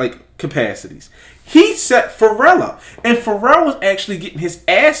capacities. He set Pharrell up, and Pharrell was actually getting his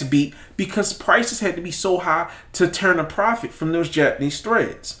ass beat because prices had to be so high to turn a profit from those Japanese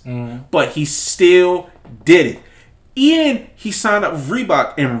threads. But he still did it. And he signed up with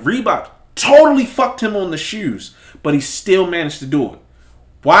Reebok, and Reebok totally fucked him on the shoes, but he still managed to do it.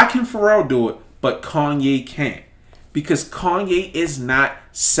 Why can Pharrell do it, but Kanye can't? Because Kanye is not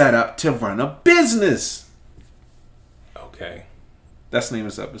set up to run a business. Okay. That's the name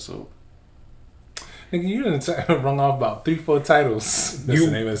of this episode. Nigga, you done rung off about 3-4 titles. That's the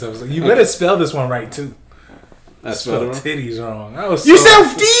name of this episode. You better spell this one right, too. I spelled titties wrong. You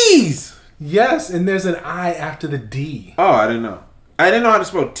said D's! Yes, and there's an I after the D. Oh, I didn't know. I didn't know how to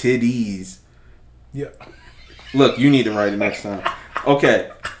spell titties. Yeah. Look, you need to write it next time. Okay.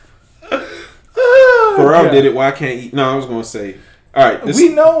 Pharrell did it. Why can't he? No, I was going to say. All right. We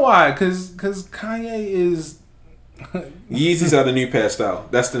know why. Because Kanye is... Yeezys are the new Pastelle.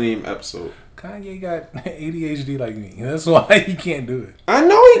 That's the name episode. Kanye got ADHD like me. That's why he can't do it. I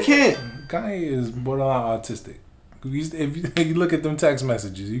know he can't. Kanye is borderline autistic. If you look at them text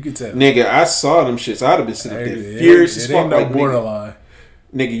messages, you could tell. Nigga, I saw them shits. I'd have been sitting there furious as fuck. Like, borderline.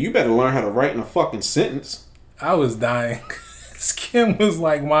 Nigga, you better learn how to write in a fucking sentence. I was dying. Kim was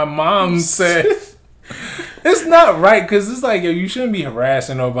like, my mom said. It's not right, because it's like, yo, you shouldn't be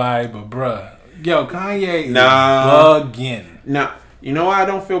harassing nobody, but bruh. Yo, Kanye is bugging. Nah, you know why I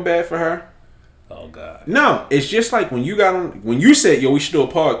don't feel bad for her? Oh, God. No, it's just like when you said, yo, we should do a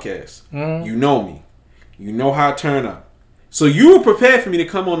podcast. You know me. You know how I turn up. So you were prepared for me to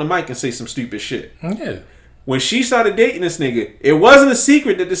come on the mic and say some stupid shit. Yeah. When she started dating this nigga, it wasn't a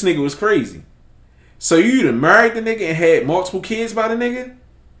secret that this nigga was crazy. So you done married the nigga and had multiple kids by the nigga?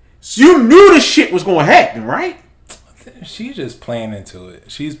 So you knew this shit was going to happen, right? She's just playing into it.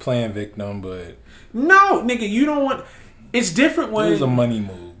 She's playing victim, but... No, nigga, you don't want... It's different when... It was a money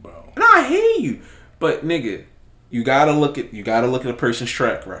move, bro. No, I hear you. But, nigga, you gotta look at a person's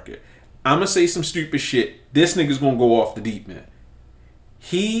track record. I'm gonna say some stupid shit. This nigga's gonna go off the deep end.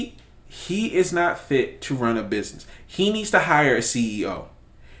 He is not fit to run a business. He needs to hire a CEO.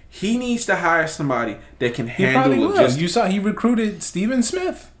 He needs to hire somebody that can handle logistics. You saw he recruited Steven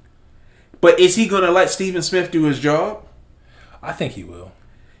Smith. But is he gonna let Steven Smith do his job? I think he will.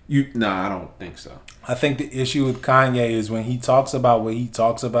 Nah, I don't think so. I think the issue with Kanye is when he talks about what he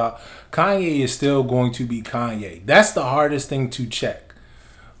talks about, Kanye is still going to be Kanye. That's the hardest thing to check.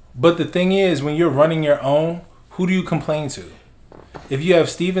 But the thing is, when you're running your own, who do you complain to? If you have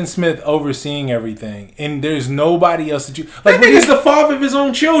Steven Smith overseeing everything, and there's nobody else that you... Like, that nigga's the father of his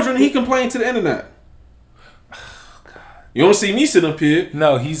own children, he complained to the internet. Oh, God. You don't see me sitting up here.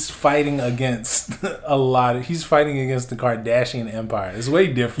 No, he's fighting against he's fighting against the Kardashian empire. It's way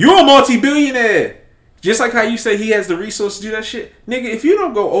different. You're a multi-billionaire. Just like how you say he has the resources to do that shit. Nigga, if you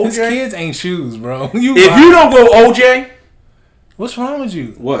don't go OJ... His kids ain't shoes, bro. If you don't go OJ... What's wrong with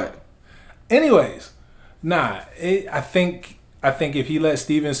you? What? Anyways, I think if he let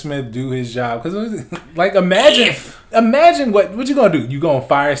Steven Smith do his job, because like imagine what you gonna do? You gonna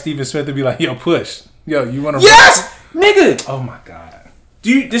fire Steven Smith and be like, yo, push, yo, you wanna? Yes, nigga. Oh my God.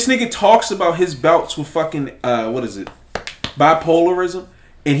 This nigga talks about his bouts with fucking what is it? Bipolarism,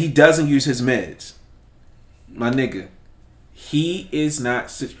 and he doesn't use his meds. My nigga, he is not.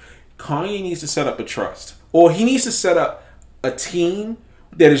 Kanye needs to set up a trust, or he needs to set up a team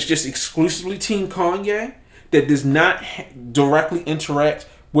that is just exclusively Team Kanye, that does not directly interact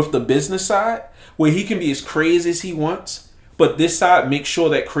with the business side, where he can be as crazy as he wants, but this side makes sure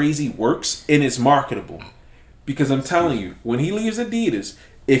that crazy works and is marketable. Because I'm telling you, when he leaves Adidas,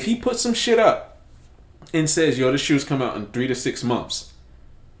 if he puts some shit up and says, yo, this shoe's come out in 3 to 6 months,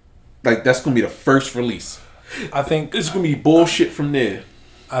 like, that's going to be the first release. I think it's going to be bullshit from there.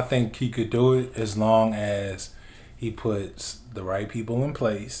 I think he could do it as long as he puts the right people in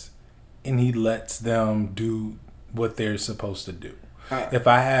place and he lets them do what they're supposed to do. If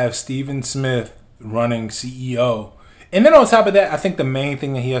I have Steven Smith running CEO, and then on top of that, I think the main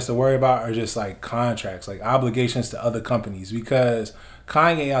thing that he has to worry about are just like contracts, like obligations to other companies, because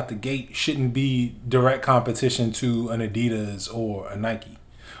Kanye out the gate shouldn't be direct competition to an Adidas or a Nike,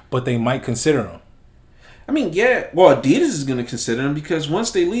 but they might consider him. I mean, yeah. Well, Adidas is going to consider him because once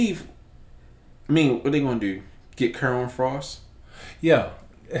they leave, I mean, what are they going to do? Get Kerwin Frost? Yeah.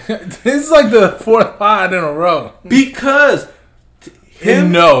 It's like the fourth pod in a row. Because they're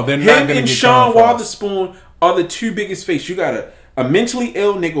not going to get Sean Wotherspoon are the two biggest faces. You got a mentally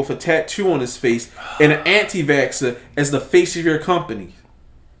ill nigga with a tattoo on his face and an anti-vaxxer as the face of your company.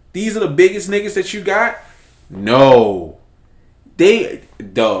 These are the biggest niggas that you got? No.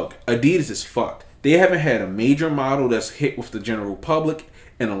 Adidas is fucked. They haven't had a major model that's hit with the general public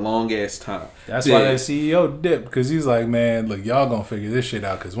in a long ass time. That's why that CEO dipped, because he's like, man, look, y'all gonna figure this shit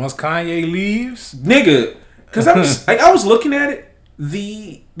out. Because once Kanye leaves, nigga, because I was looking at it,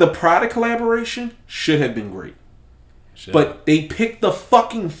 the Prada collaboration should have been great, but they picked the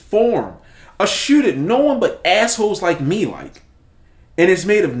fucking form, a shoe that no one but assholes like me like, and it's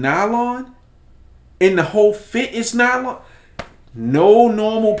made of nylon, and the whole fit is nylon. No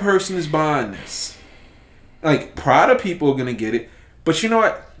normal person is buying this. Like, Prada people are gonna get it. But you know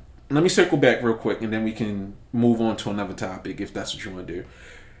what? Let me circle back real quick and then we can move on to another topic if that's what you want to do.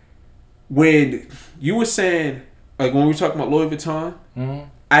 When you were saying, like when we were talking about Louis Vuitton,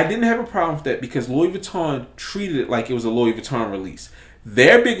 I didn't have a problem with that because Louis Vuitton treated it like it was a Louis Vuitton release.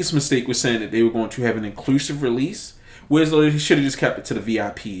 Their biggest mistake was saying that they were going to have an inclusive release, whereas they should have just kept it to the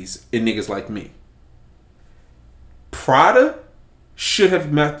VIPs and niggas like me. Prada should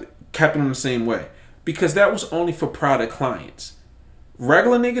have kept it in the same way because that was only for Prada clients.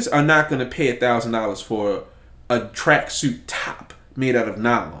 Regular niggas are not going to pay $1,000 for a tracksuit top made out of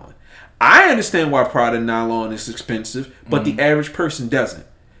nylon. I understand why Prada nylon is expensive, but the average person doesn't.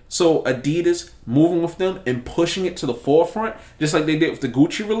 So Adidas moving with them and pushing it to the forefront, just like they did with the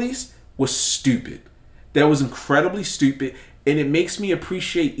Gucci release, was stupid. That was incredibly stupid, and it makes me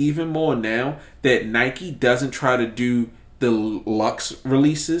appreciate even more now that Nike doesn't try to do the luxe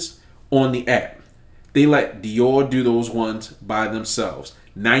releases on the app. They let Dior do those ones by themselves.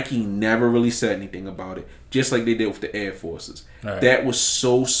 Nike never really said anything about it, just like they did with the Air Forces. Right. That was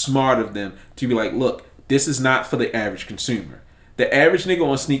so smart of them to be like, look, this is not for the average consumer. The average nigga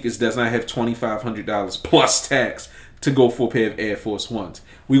on sneakers does not have $2,500 plus tax to go for a pair of Air Force Ones.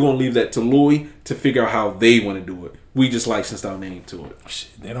 We're going to leave that to Louis to figure out how they want to do it. We just licensed our name to it.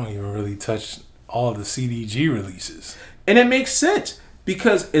 Shit, they don't even really touch all the CDG releases. And it makes sense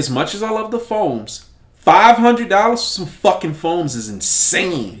because as much as I love the foams, $500 for some fucking foams is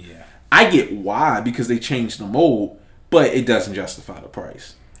insane. Yeah. I get why, because they changed the mold, but it doesn't justify the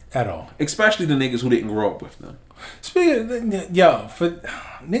price. At all. Especially the niggas who didn't grow up with them. Speaking of, for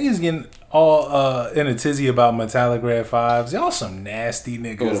niggas getting all in a tizzy about metallic red 5s, y'all some nasty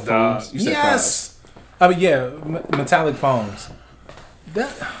niggas, dog. You said yes. 5s. I mean, yeah, metallic foams.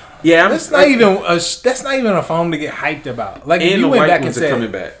 That's not even a foam to get hyped about. Like, and if you the went white back ones and said, are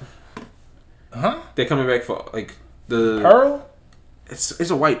coming back. Huh? They're coming back for like the pearl. It's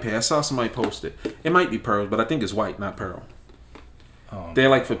a white pair. I saw somebody post it. It might be pearl, but I think it's white, not pearl. They're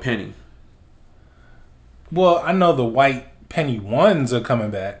like for penny. Well, I know the white penny ones are coming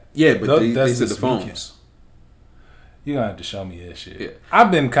back. Yeah, but they said the foams. You're gonna have to show me this shit. Yeah. I've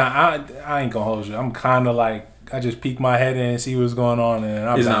been I ain't gonna hold you. I'm kind of like, I just peek my head in and see what's going on,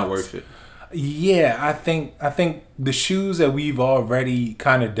 and it's not worth it. Yeah, I think the shoes that we've already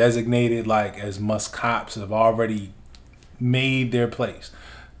kind of designated like as must cops have already made their place.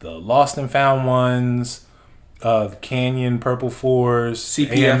 The Lost and Found ones, the Canyon Purple 4s,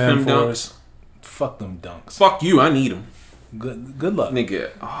 CPFM dunks. Fuck them dunks. Fuck you, I need them. Good luck,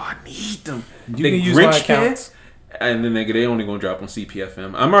 nigga. Oh, I need them. You can use my accounts. And the nigga, they only gonna drop on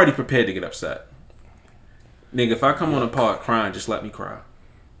CPFM. I'm already prepared to get upset. Nigga, if I come on a pod crying, just let me cry.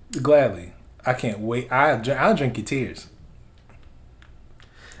 Gladly. I can't wait. I'll drink your tears.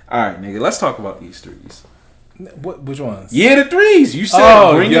 Alright, nigga, let's talk about these threes. Which ones? Yeah, the threes. You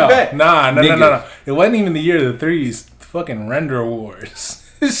said bring it back. No. It wasn't even the year of the threes. Fucking Render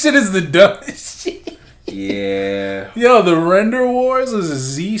Wars. This shit is the dumbest shit. Yeah. Yo, the Render Wars was a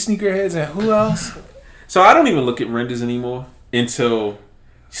Z sneakerheads and who else? So I don't even look at renders anymore until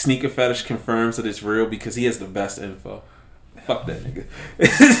Sneaker Fetish confirms that it's real because he has the best info. Fuck that nigga.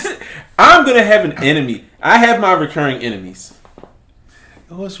 I'm gonna have an enemy. I have my recurring enemies.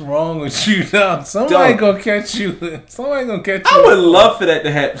 What's wrong with you, dog? Somebody gonna catch you. I would love for that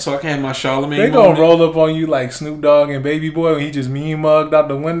to happen so I can have my Charlemagne. They gonna roll up on you like Snoop Dogg and Baby Boy when he just mean mugged out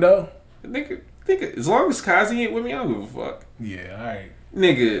the window. Nigga, as long as Kazi ain't with me, I don't give a fuck. Yeah, alright.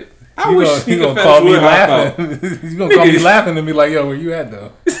 Nigga, I wish Sneaker Fetish would hop out. He's gonna call me laughing and be like, yo, where you at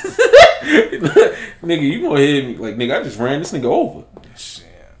though? Nigga, you gonna hit me like, nigga, I just ran this nigga over. Shit,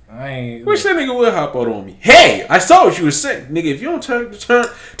 I ain't. Wish that nigga would hop out on me. Hey, I saw what you were saying, nigga. If you don't turn,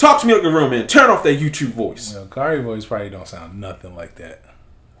 talk to me like a real man. Turn off that YouTube voice. Well, Kari voice probably don't sound nothing like that.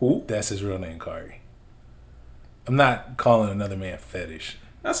 Who? That's his real name, Kari. I'm not calling another man fetish.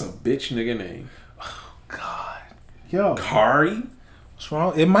 That's a bitch nigga name. Oh God, yo, Kari. What's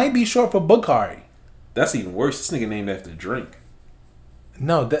wrong? It might be short for Bakari. That's even worse. This nigga named after a drink.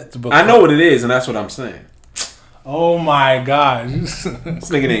 No, that's. I know what it is, and that's what I'm saying. Oh my god. This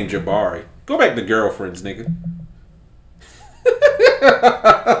nigga named Jabari. Go back to girlfriends, nigga.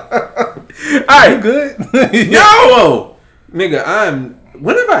 Alright. You good? Yo! Nigga,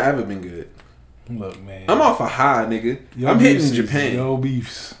 when have I ever been good? Look, man. I'm off a high, nigga. I'm hitting Japan. Yo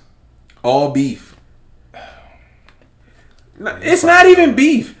beefs. All beef. It's not even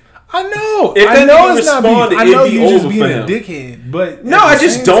beef. I know. If I know it's not beef. I know it'd be you just over being for a him. dickhead. But No, I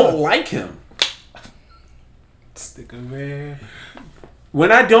just don't like him. Sticker, man.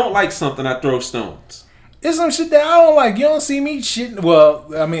 When I don't like something, I throw stones. It's some shit that I don't like. You don't see me shitting. Well,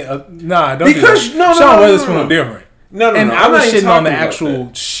 I mean, nah, don't because do that. Sean Weatherspoon different. No. And I I'm was not shitting on the talking actual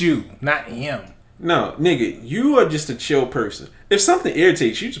about shoe, not him. No, nigga, you are just a chill person. If something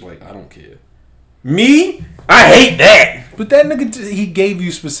irritates you, just be like, I don't care. Me? I hate that. But that nigga, he gave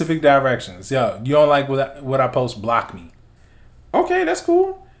you specific directions. Yo, you don't like what I post, block me. Okay, that's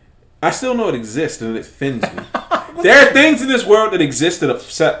cool. I still know it exists and it offends me. There are things in this world that exist that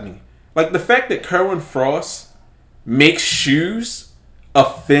upset me. Like the fact that Kerwin Frost makes shoes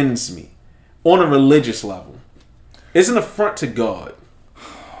offends me on a religious level. It's an affront to God.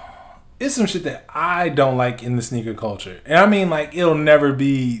 It's some shit that I don't like in the sneaker culture. And I mean, like, it'll never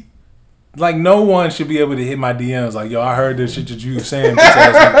be... Like, no one should be able to hit my DMs like, yo, I heard this shit that you were saying.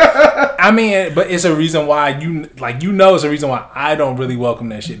 I mean, but it's a reason why it's a reason why I don't really welcome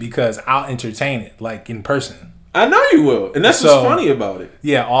that shit, because I'll entertain it, like, in person. I know you will. And that's what's funny about it.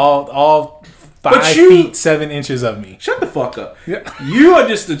 Yeah, all 5 feet 7 inches of me. Shut the fuck up. Yeah. You are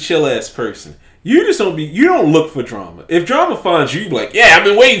just a chill ass person. You don't look for drama. If drama finds you, you be like, yeah, I've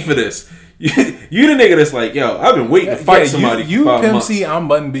been waiting for this. You the nigga that's like, yo, I've been waiting to fight somebody you for 5 Pimp months. C, I'm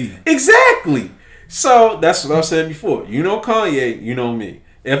Button B. Exactly. So that's what I said before. You know Kanye, you know me.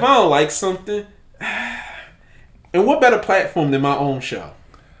 If I don't like something, and what better platform than my own show?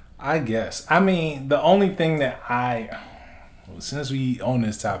 I guess. I mean, the only thing that since we own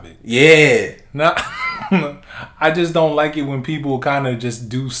this topic, yeah, I just don't like it when people kind of just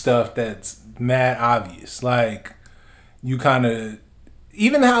do stuff that's mad obvious. Like, you kind of,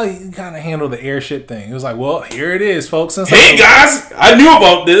 even how you kind of handle the airship thing. It was like, well, here it is, folks. Hey guys, I knew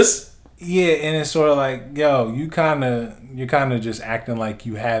about this. Yeah, and it's sort of like, yo, you're kind of just acting like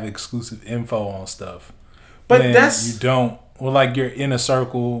you have exclusive info on stuff, but you don't. Or like you're in a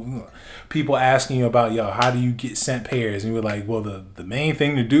circle, people asking you about, yo, how do you get sent pairs? And you're like, well, the main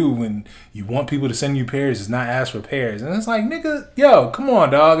thing to do when you want people to send you pairs is not ask for pairs. And it's like, nigga, yo, come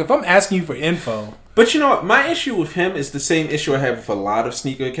on, dog. If I'm asking you for info. But you know what? My issue with him is the same issue I have with a lot of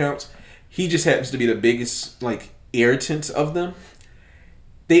sneaker accounts. He just happens to be the biggest, like, irritant of them.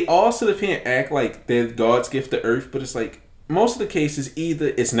 They all sit up here and act like they're God's gift to earth, but it's like, most of the cases, either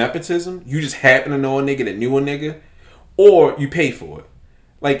it's nepotism, you just happen to know a nigga that knew a nigga, or you pay for it.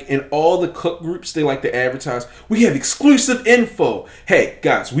 Like in all the cook groups, they like to advertise, we have exclusive info. Hey,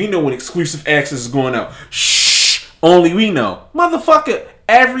 guys, we know when exclusive access is going out. Shh, only we know. Motherfucker,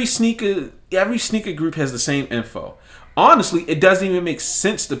 every sneaker group has the same info. Honestly, it doesn't even make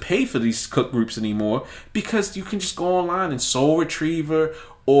sense to pay for these cook groups anymore, because you can just go online and Soul Retriever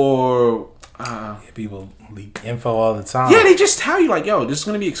or... people leak info all the time. Yeah, they just tell you like, yo, this is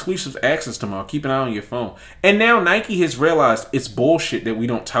going to be exclusive access tomorrow. Keep an eye on your phone. And now Nike has realized it's bullshit that we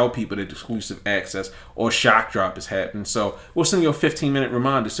don't tell people that exclusive access or shock drop is happening. So we'll send you a 15-minute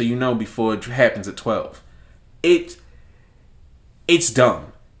reminder so you know before it happens at 12. It's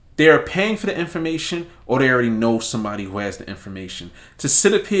dumb. They're paying for the information, or they already know somebody who has the information. To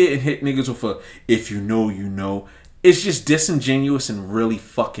sit up here and hit niggas with a, if you know, you know, it's just disingenuous and really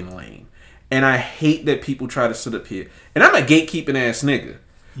fucking lame. And I hate that people try to sit up here. And I'm a gatekeeping ass nigga.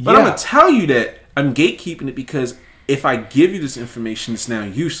 But I'm going to tell you that I'm gatekeeping it because if I give you this information, it's now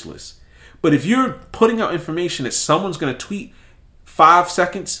useless. But if you're putting out information that someone's going to tweet 5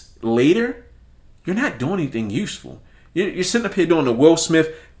 seconds later, you're not doing anything useful. You're sitting up here doing the Will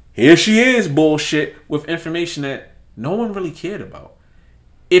Smith, here she is bullshit with information that no one really cared about.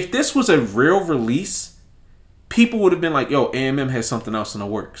 If this was a real release, people would have been like, yo, AMM has something else in the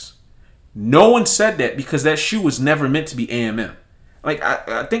works. No one said that because that shoe was never meant to be AMM. Like,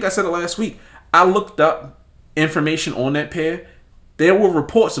 I think I said it last week. I looked up information on that pair. There were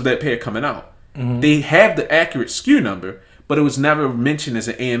reports of that pair coming out. Mm-hmm. They have the accurate SKU number, but it was never mentioned as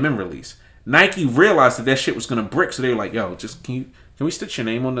an AMM release. Nike realized that shit was going to brick, so they were like, yo, just can we stitch your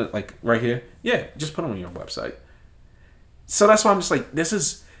name on the, like, right here? Yeah, just put it on your website. So that's why I'm just like,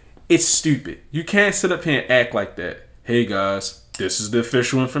 it's stupid. You can't sit up here and act like that. Hey, guys, this is the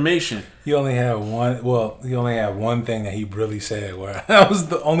official information. You only had one. Well, you only had one thing that he really said. Where that was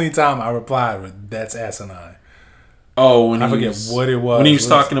the only time I replied with "That's asinine." Oh, when I forget what it was. When he was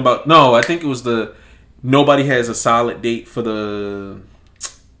talking about no, I think it was nobody has a solid date for the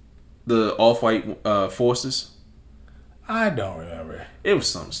Off-White forces. I don't remember. It was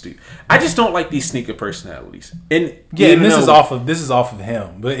something stupid. I just don't like these sneaker personalities. And this is off of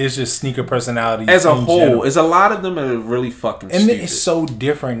him, but it's just sneaker personalities as a whole. There's a lot of them that are really fucking stupid. And it's so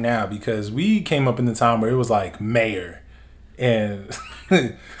different now because we came up in the time where it was like Mayor and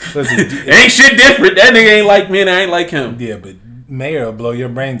ain't shit different. That nigga ain't like me and I ain't like him. Yeah, but Mayor will blow your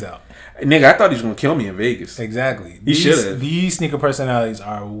brains out. Nigga, I thought he was gonna kill me in Vegas. Exactly. He should have. These sneaker personalities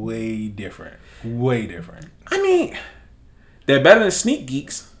are way different. Way different. I mean, they're better than Sneak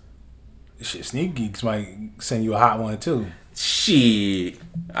Geeks. Shit, Sneak Geeks might send you a hot one too. Shit.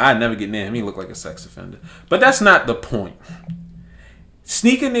 I'd never get near him. He look like a sex offender. But that's not the point.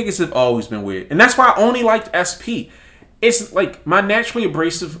 Sneaker niggas have always been weird. And that's why I only liked SP. It's like my naturally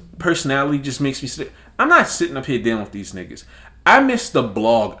abrasive personality just makes me sit. I'm not sitting up here dealing with these niggas. I miss the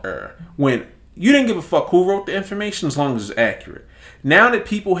blog era when you didn't give a fuck who wrote the information as long as it's accurate. Now that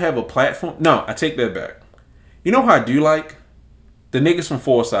people have a platform, no, I take that back. You know how I do like? The niggas from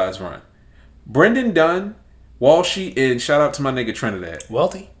Four Sides Run. Brendan Dunn, Walshy, and shout out to my nigga Trinidad.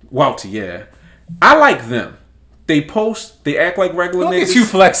 Welty, yeah. I like them. They post, they act like regular niggas. Look at you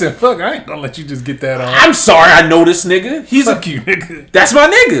flexing. Fuck, I ain't gonna let you just get that on. I'm sorry, I know this nigga. Fuck you, nigga. That's my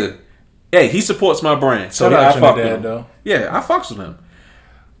nigga. Hey, he supports my brand. So I fuck with him. Though. Yeah, I fucks with him.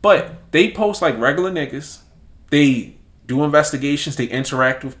 But they post like regular niggas. They do investigations. They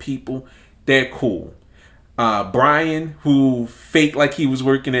interact with people. They're cool. Brian, who faked like he was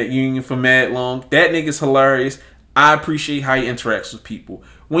working at Union for mad long. That nigga's hilarious. I appreciate how he interacts with people.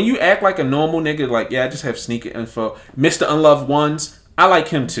 When you act like a normal nigga, like, yeah, I just have sneaker info. Mr. Unloved Ones, I like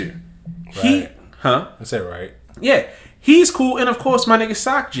him too. Right. That's it, right? Yeah. He's cool. And of course, my nigga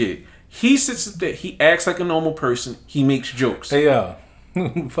Sock Jig. He sits there. He acts like a normal person. He makes jokes. Hey,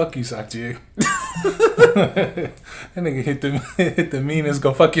 fuck you, Sock Jig. That nigga hit the meanest.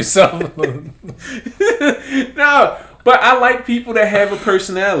 Go fuck yourself. No, but I like people that have a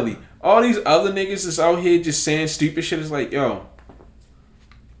personality. All these other niggas that's out here just saying stupid shit is like, yo,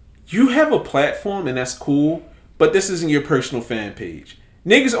 you have a platform and that's cool, but this isn't your personal fan page.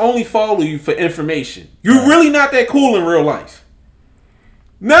 Niggas only follow you for information. You're really not that cool in real life.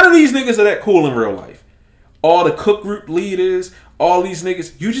 None of these niggas are that cool in real life. All the cook group leaders, all these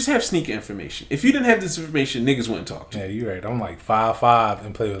niggas, you just have sneaker information. If you didn't have this information, niggas wouldn't talk to you. Yeah, you're right. I'm like 5'5"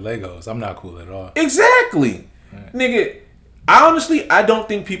 and play with Legos. I'm not cool at all. Exactly. Right. Nigga, I don't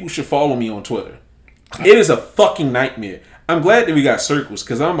think people should follow me on Twitter. It is a fucking nightmare. I'm glad that we got circles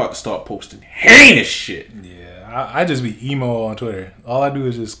because I'm about to start posting heinous shit. Yeah, I just be emo on Twitter. All I do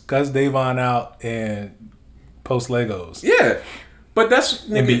is just cuss Davon out and post Legos. Yeah. But that's...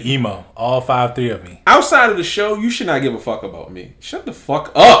 And be emo. All 5'3" of me. Outside of the show, you should not give a fuck about me. Shut the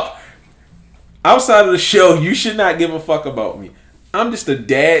fuck up. Outside of the show, you should not give a fuck about me. I'm just a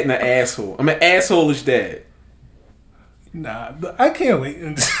dad and an asshole. I'm an asshole-ish dad. Nah, I can't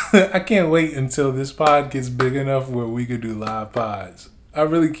wait. I can't wait until this pod gets big enough where we could do live pods. I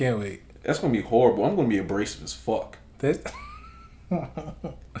really can't wait. That's going to be horrible. I'm going to be abrasive as fuck. All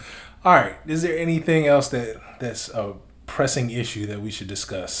right. Is there anything else that's a pressing issue that we should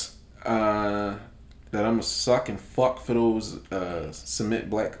discuss? That I'm a suck and fuck for those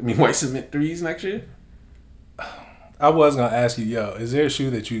white cement threes next year. I was gonna ask you, is there a shoe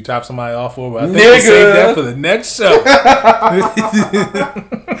that you top somebody off for? But I think we'll save that for the next show.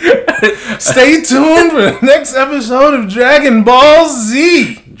 Stay tuned for the next episode of Dragon Ball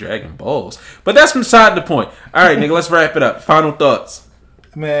Z. Dragon Balls, but that's beside the point. All right, nigga, let's wrap it up. Final thoughts,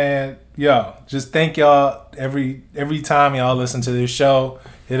 man. Just thank y'all every time y'all listen to this show.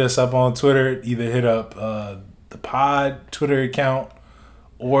 Hit us up on Twitter. Either hit up the pod Twitter account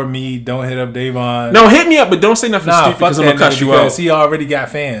or me. Don't hit up Davon. No, hit me up, but don't say nothing stupid because I'm gonna cuss you out. He already got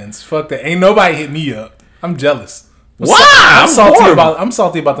fans. Fuck that. Ain't nobody hit me up. I'm jealous. Wow, I'm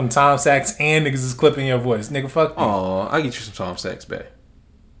salty about them time sacks and niggas is clipping your voice. Nigga, fuck you. Aw, I'll get you some time sacks back.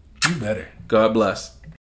 You better. God bless.